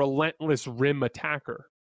just a relentless rim attacker.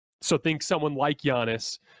 So think someone like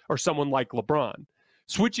Giannis or someone like LeBron.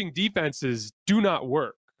 Switching defenses do not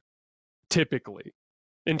work typically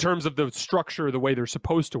in terms of the structure, the way they're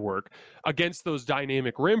supposed to work against those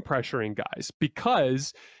dynamic rim pressuring guys,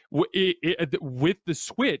 because with the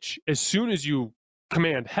switch, as soon as you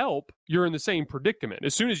command help, you're in the same predicament.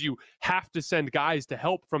 As soon as you have to send guys to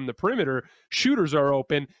help from the perimeter, shooters are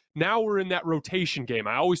open. Now we're in that rotation game.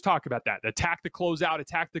 I always talk about that. Attack the closeout,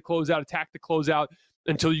 attack the closeout, attack the closeout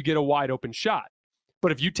until you get a wide open shot.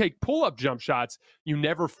 But if you take pull-up jump shots, you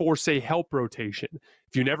never force a help rotation.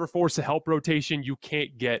 If you never force a help rotation, you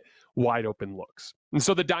can't get wide open looks. And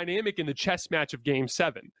so the dynamic in the chess match of Game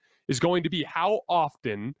 7 is going to be how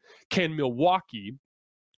often can Milwaukee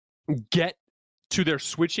get to their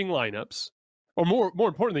switching lineups, or more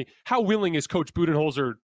importantly, how willing is Coach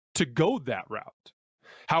Budenholzer to go that route?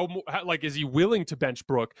 How is he willing to bench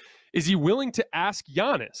Brook? Is he willing to ask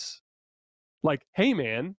Giannis, like, hey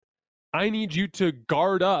man, I need you to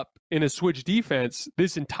guard up in a switch defense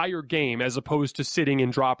this entire game, as opposed to sitting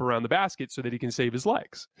and drop around the basket so that he can save his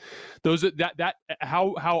legs.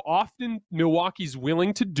 How often Milwaukee's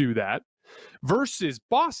willing to do that versus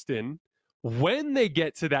Boston, when they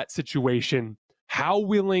get to that situation, how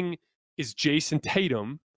willing is Jason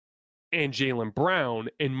Tatum and Jaylen Brown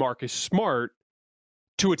and Marcus Smart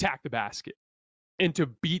to attack the basket and to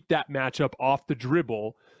beat that matchup off the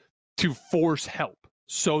dribble, to force help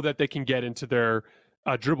so that they can get into their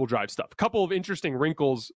dribble drive stuff? A couple of interesting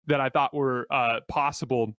wrinkles that I thought were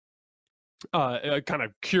possible kind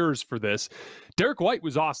of cures for this. Derek White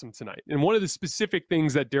was awesome tonight. And one of the specific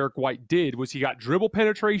things that Derek White did was he got dribble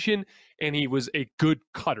penetration and he was a good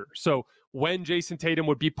cutter. So when Jason Tatum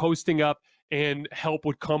would be posting up and help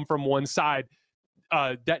would come from one side,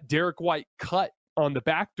 that Derek White cut on the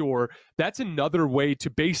back door, that's another way to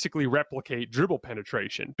basically replicate dribble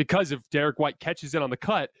penetration. Because if Derek White catches it on the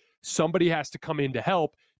cut, somebody has to come in to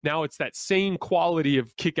help. Now it's that same quality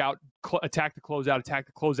of kick out, attack the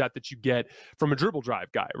closeout that you get from a dribble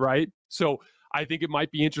drive guy, right? So I think it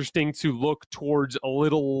might be interesting to look towards a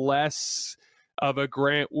little less of a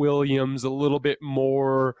Grant Williams, a little bit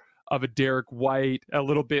more of a Derek White, a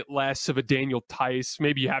little bit less of a Daniel Tice.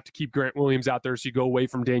 Maybe you have to keep Grant Williams out there so you go away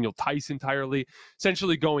from Daniel Tice entirely.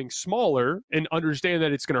 Essentially going smaller, and understand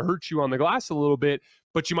that it's going to hurt you on the glass a little bit,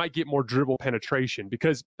 but you might get more dribble penetration.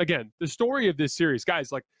 Because, again, the story of this series, guys,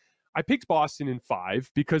 like, I picked Boston in 5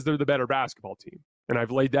 because they're the better basketball team, and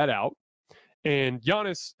I've laid that out. And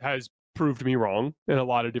Giannis has proved me wrong in a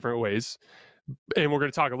lot of different ways. And we're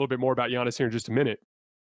going to talk a little bit more about Giannis here in just a minute.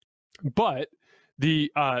 But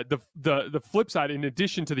the flip side, in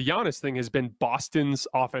addition to the Giannis thing, has been Boston's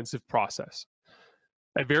offensive process.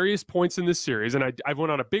 At various points in this series, and I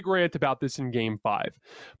went on a big rant about this in Game 5,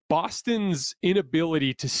 Boston's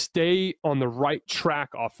inability to stay on the right track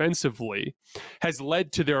offensively has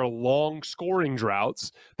led to their long scoring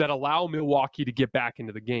droughts that allow Milwaukee to get back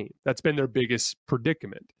into the game. That's been their biggest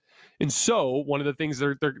predicament. And so one of the things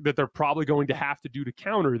that they're probably going to have to do to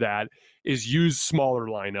counter that is use smaller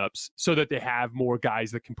lineups so that they have more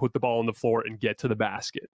guys that can put the ball on the floor and get to the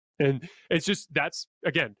basket. And it's just, that's,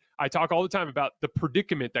 again, I talk all the time about the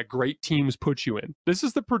predicament that great teams put you in. This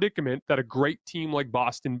is the predicament that a great team like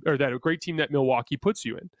Boston, or that a great team that Milwaukee puts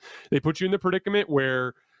you in. They put you in the predicament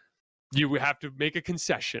where you have to make a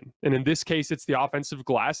concession. And in this case, it's the offensive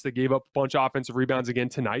glass. They gave up a bunch of offensive rebounds again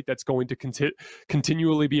tonight. That's going to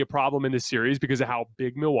continually be a problem in this series because of how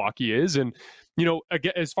big Milwaukee is. And, you know,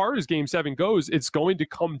 again, as far as Game 7 goes, it's going to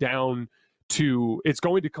come down to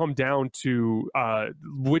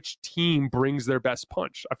which team brings their best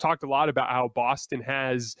punch. I've talked a lot about how Boston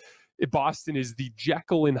is the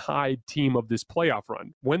Jekyll and Hyde team of this playoff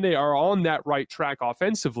run. When they are on that right track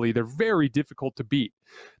offensively, they're very difficult to beat.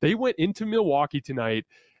 They went into Milwaukee tonight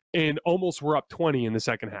and almost were up 20 in the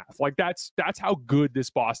second half. Like, that's how good this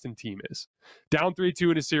Boston team is. Down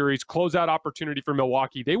 3-2 in a series, closeout opportunity for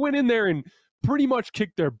Milwaukee. They went in there and pretty much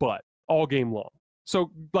kicked their butt all game long.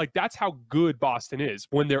 So, like, that's how good Boston is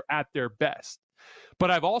when they're at their best.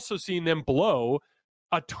 But I've also seen them blow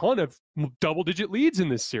a ton of double-digit leads in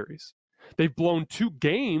this series. They've blown 2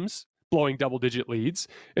 games blowing double-digit leads,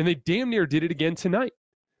 and they damn near did it again tonight.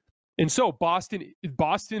 And so Boston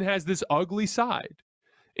has this ugly side.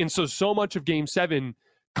 And so much of Game 7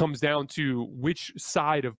 comes down to which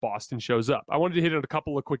side of Boston shows up. I wanted to hit on a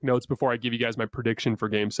couple of quick notes before I give you guys my prediction for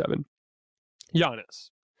Game 7.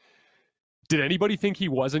 Giannis. Did anybody think he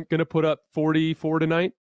wasn't going to put up 44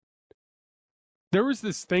 tonight? There was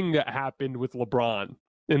this thing that happened with LeBron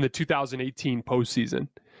in the 2018 postseason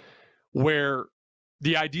where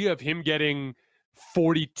the idea of him getting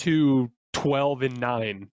 42, 12, and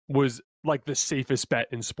 9 was like the safest bet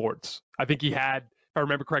in sports. I think he had, if I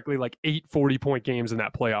remember correctly, like 8 40-point games in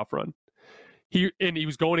that playoff run. He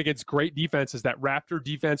was going against great defenses. That Raptor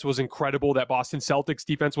defense was incredible. That Boston Celtics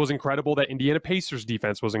defense was incredible. That Indiana Pacers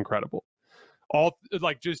defense was incredible. All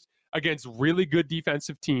like just against really good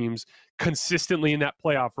defensive teams consistently in that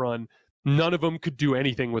playoff run. None of them could do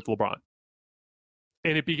anything with LeBron.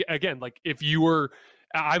 And it'd be, again, like if you were,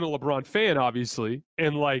 I'm a LeBron fan, obviously,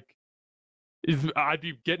 and like if I'd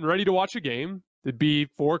be getting ready to watch a game. It'd be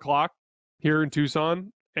 4:00 here in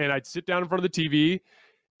Tucson, and I'd sit down in front of the TV,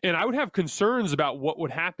 and I would have concerns about what would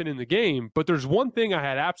happen in the game. But there's one thing I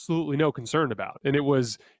had absolutely no concern about, and it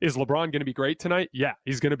was, is LeBron going to be great tonight? Yeah,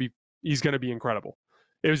 he's going to be incredible.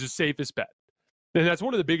 It was the safest bet. And that's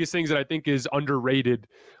one of the biggest things that I think is underrated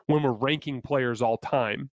when we're ranking players all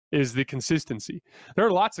time is the consistency. There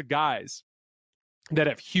are lots of guys that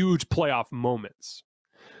have huge playoff moments,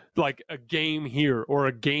 like a game here or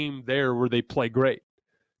a game there where they play great.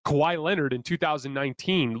 Kawhi Leonard in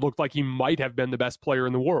 2019 looked like he might have been the best player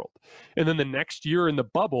in the world. And then the next year in the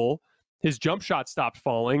bubble, his jump shot stopped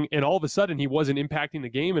falling, and all of a sudden he wasn't impacting the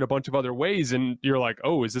game in a bunch of other ways. And you're like,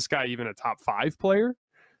 oh, is this guy even a top 5 player?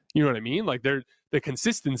 You know what I mean? Like the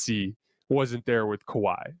consistency wasn't there with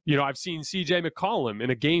Kawhi. You know, I've seen CJ McCollum in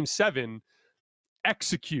a game 7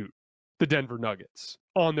 execute the Denver Nuggets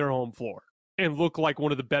on their home floor and look like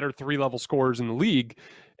one of the better 3-level scorers in the league.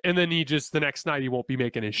 And then the next night he won't be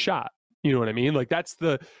making his shot. You know what I mean? Like that's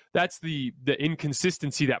the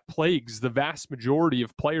inconsistency that plagues the vast majority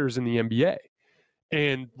of players in the NBA.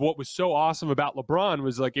 And what was so awesome about LeBron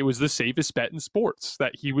was like, it was the safest bet in sports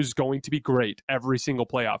that he was going to be great every single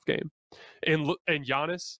playoff game. And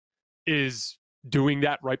Giannis is doing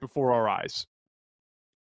that right before our eyes.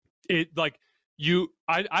 It like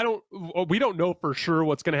we don't know for sure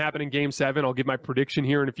what's going to happen in game 7. I'll give my prediction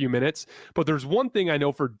here in a few minutes, but there's one thing I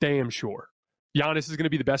know for damn sure. Giannis is going to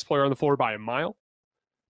be the best player on the floor by a mile.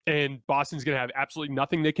 And Boston's going to have absolutely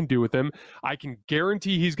nothing they can do with him. I can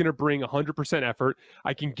guarantee he's going to bring 100% effort.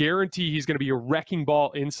 I can guarantee he's going to be a wrecking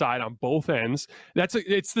ball inside on both ends.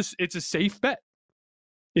 It's a safe bet.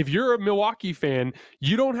 If you're a Milwaukee fan,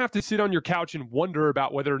 you don't have to sit on your couch and wonder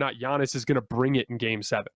about whether or not Giannis is going to bring it in game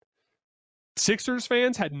 7. Sixers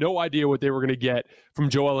fans had no idea what they were going to get from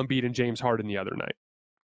Joel Embiid and James Harden the other night.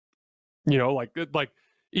 You know, like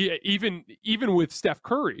even with Steph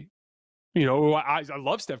Curry, you know, I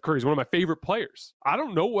love Steph Curry. He's one of my favorite players. I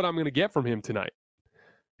don't know what I'm going to get from him tonight.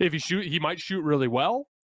 If he might shoot really well.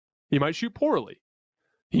 He might shoot poorly.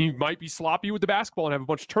 He might be sloppy with the basketball and have a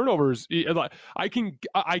bunch of turnovers. I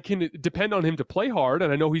can depend on him to play hard,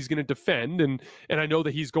 and I know he's going to defend, and I know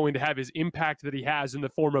that he's going to have his impact that he has in the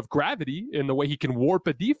form of gravity and the way he can warp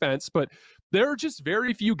a defense. But there are just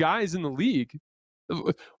very few guys in the league,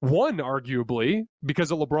 one arguably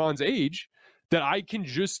because of LeBron's age, that I can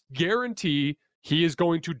just guarantee he is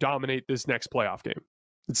going to dominate this next playoff game.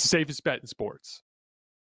 It's the safest bet in sports.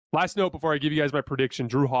 Last note before I give you guys my prediction,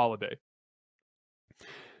 Jrue Holiday.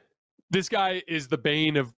 This guy is the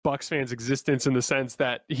bane of Bucks fans' existence in the sense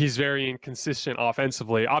that he's very inconsistent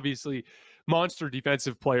offensively. Obviously, monster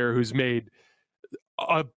defensive player who's made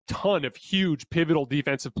a ton of huge pivotal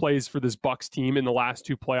defensive plays for this Bucks team in the last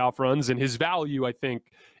 2 playoff runs, and his value, I think,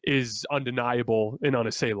 is undeniable and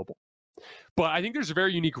unassailable. But I think there's a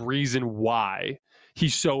very unique reason why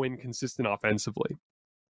he's so inconsistent offensively.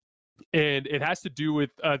 And it has to do with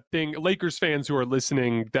a thing. Lakers fans who are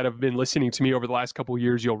listening, that have been listening to me over the last couple of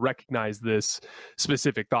years, you'll recognize this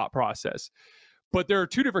specific thought process. But there are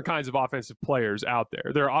 2 different kinds of offensive players out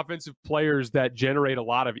there. There are offensive players that generate a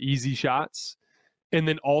lot of easy shots and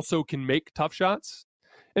then also can make tough shots.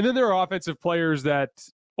 And then there are offensive players that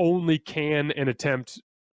only can and attempt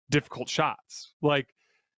difficult shots. Like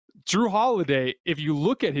Jrue Holiday, if you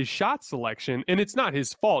look at his shot selection, and it's not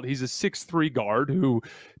his fault, he's a 6'3" guard who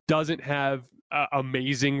doesn't have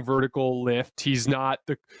amazing vertical lift. He's not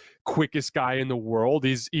the quickest guy in the world.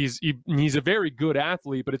 He's a very good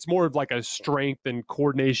athlete, but it's more of like a strength and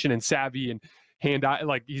coordination and savvy and hand-eye.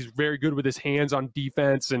 Like he's very good with his hands on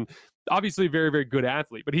defense and obviously a very, very good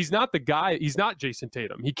athlete. But he's not the guy. He's not Jason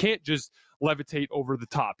Tatum. He can't just levitate over the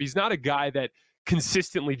top. He's not a guy that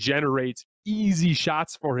consistently generates easy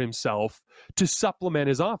shots for himself to supplement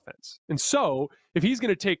his offense. And so if he's going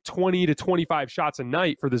to take 20 to 25 shots a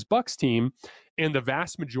night for this Bucks team, and the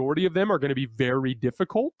vast majority of them are going to be very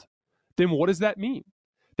difficult, then what does that mean?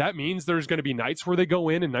 That means there's going to be nights where they go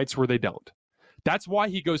in and nights where they don't. That's why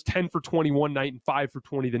he goes 10 for 20 one night and 5 for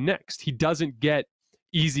 20 the next. He doesn't get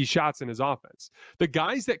easy shots in his offense. The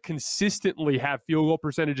guys that consistently have field goal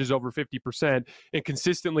percentages over 50% and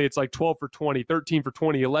consistently it's like 12 for 20, 13 for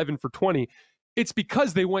 20, 11 for 20, it's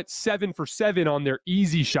because they went 7 for 7 on their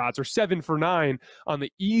easy shots or 7 for 9 on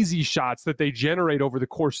the easy shots that they generate over the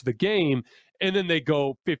course of the game. And then they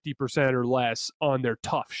go 50% or less on their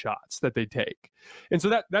tough shots that they take. And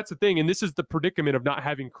so that's the thing. And this is the predicament of not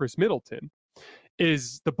having Chris Middleton,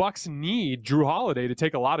 is the Bucks need Jrue Holiday to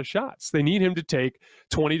take a lot of shots. They need him to take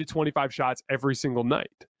 20 to 25 shots every single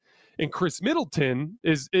night. And Chris Middleton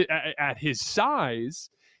is at his size,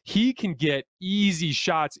 he can get easy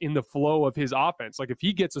shots in the flow of his offense. Like if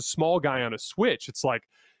he gets a small guy on a switch, it's like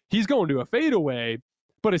he's going to a fadeaway,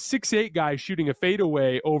 but a 6'8" guy shooting a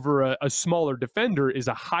fadeaway over a smaller defender is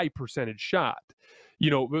a high percentage shot. You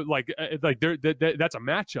know, that's a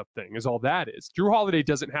matchup thing is all that is. Jrue Holiday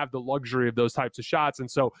doesn't have the luxury of those types of shots. And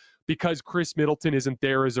so because Chris Middleton isn't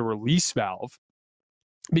there as a release valve,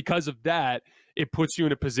 because of that, it puts you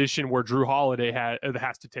in a position where Jrue Holiday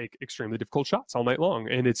has to take extremely difficult shots all night long,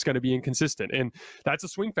 and it's going to be inconsistent. And that's a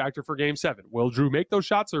swing factor for Game 7. Will Jrue make those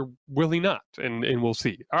shots or will he not? And we'll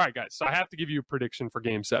see. All right, guys, so I have to give you a prediction for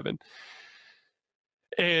Game 7.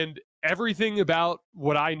 And everything about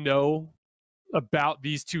what I know about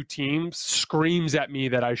these two teams screams at me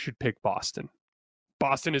that I should pick Boston.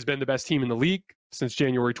 Boston has been the best team in the league since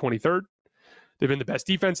January 23rd. They've been the best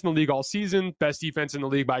defense in the league all season, best defense in the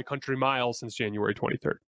league by a country mile since January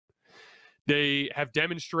 23rd. They have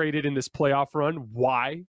demonstrated in this playoff run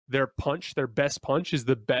why their best punch is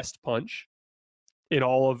the best punch in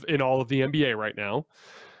all of the NBA right now.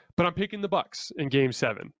 But I'm picking the Bucks in Game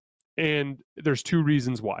 7. And there's two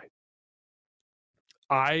reasons why.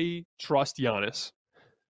 I trust Giannis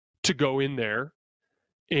to go in there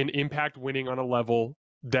and impact winning on a level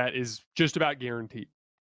that is just about guaranteed.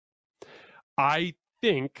 I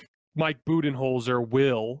think Mike Budenholzer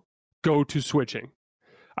will go to switching.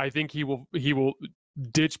 I think he will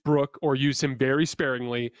ditch Brook or use him very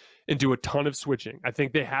sparingly and do a ton of switching. I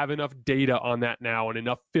think they have enough data on that now and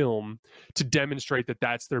enough film to demonstrate that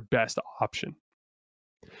that's their best option.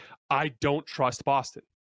 I don't trust Boston.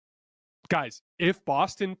 Guys, if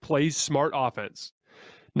Boston plays smart offense,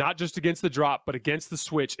 not just against the drop, but against the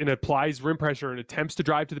switch and applies rim pressure and attempts to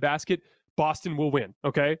drive to the basket, Boston will win,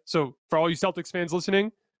 okay? So for all you Celtics fans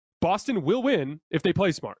listening, Boston will win if they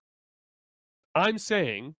play smart. I'm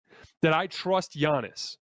saying that I trust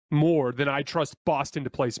Giannis more than I trust Boston to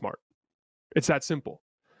play smart. It's that simple.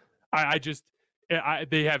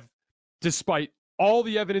 They have, despite all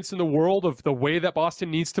the evidence in the world of the way that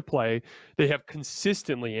Boston needs to play, they have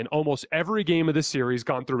consistently in almost every game of the series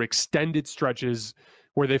gone through extended stretches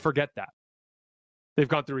where they forget that. They've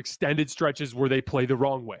gone through extended stretches where they play the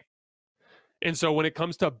wrong way. And so when it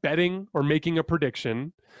comes to betting or making a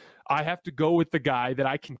prediction, I have to go with the guy that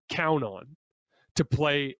I can count on to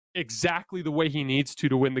play exactly the way he needs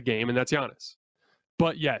to win the game, and that's Giannis.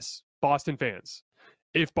 But yes, Boston fans,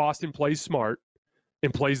 if Boston plays smart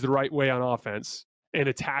and plays the right way on offense and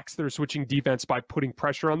attacks their switching defense by putting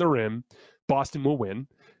pressure on the rim, Boston will win.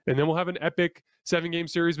 And then we'll have an epic 7-game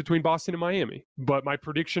series between Boston and Miami. But my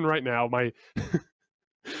prediction right now, my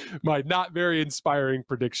not very inspiring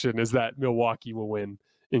prediction is that Milwaukee will win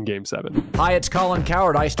in Game 7. Hi, it's Colin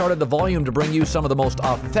Cowherd. I started The Volume to bring you some of the most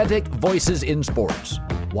authentic voices in sports.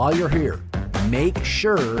 While you're here, make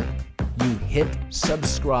sure you hit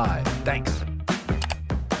subscribe. Thanks.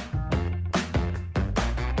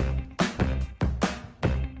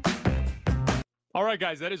 All right,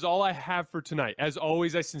 guys, that is all I have for tonight. As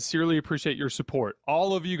always, I sincerely appreciate your support.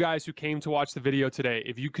 All of you guys who came to watch the video today,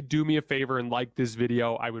 if you could do me a favor and like this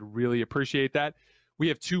video, I would really appreciate that.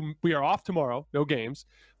 We are off tomorrow, no games,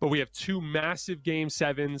 but we have 2 massive Game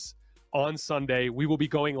 7s on Sunday. We will be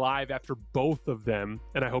going live after both of them,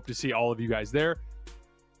 and I hope to see all of you guys there.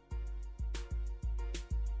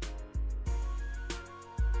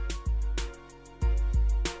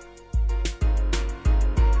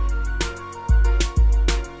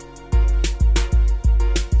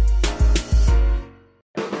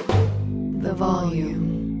 The Volume.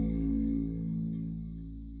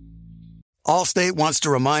 Allstate wants to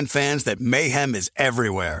remind fans that mayhem is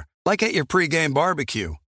everywhere, like at your pregame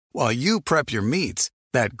barbecue. While you prep your meats,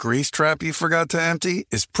 that grease trap you forgot to empty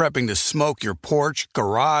is prepping to smoke your porch,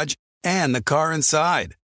 garage, and the car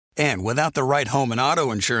inside. And without the right home and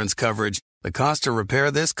auto insurance coverage, the cost to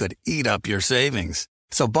repair this could eat up your savings.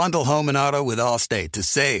 So bundle home and auto with Allstate to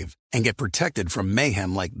save and get protected from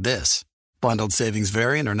mayhem like this. Bundled savings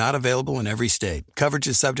vary and are not available in every state. Coverage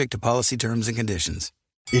is subject to policy terms and conditions.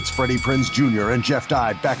 It's Freddie Prinze Jr. and Jeff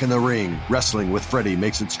Dye back in the ring. Wrestling with Freddie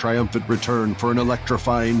makes its triumphant return for an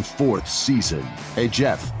electrifying 4th season. Hey,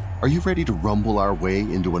 Jeff, are you ready to rumble our way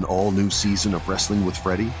into an all-new season of Wrestling with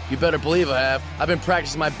Freddie? You better believe I have. I've been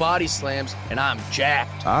practicing my body slams, and I'm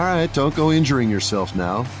jacked. All right, don't go injuring yourself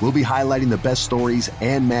now. We'll be highlighting the best stories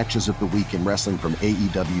and matches of the week in wrestling from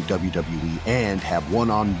AEW, WWE, and have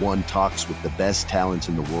one-on-one talks with the best talents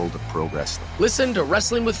in the world of pro wrestling. Listen to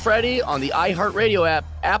Wrestling with Freddie on the iHeartRadio app,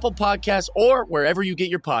 Apple Podcasts, or wherever you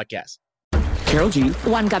get your podcasts. Karol G,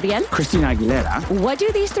 Juan Gabriel, Christina Aguilera. What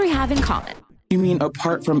do these three have in common? You mean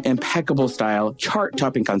apart from impeccable style,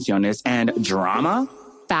 chart-topping canciones, and drama?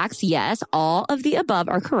 Facts, yes, all of the above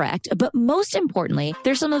are correct, but most importantly,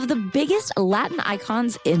 they're some of the biggest Latin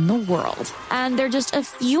icons in the world. And they're just a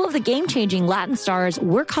few of the game-changing Latin stars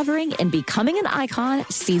we're covering in Becoming an Icon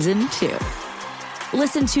Season 2.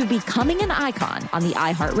 Listen to Becoming an Icon on the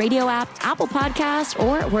iHeartRadio app, Apple Podcasts,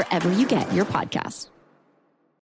 or wherever you get your podcasts.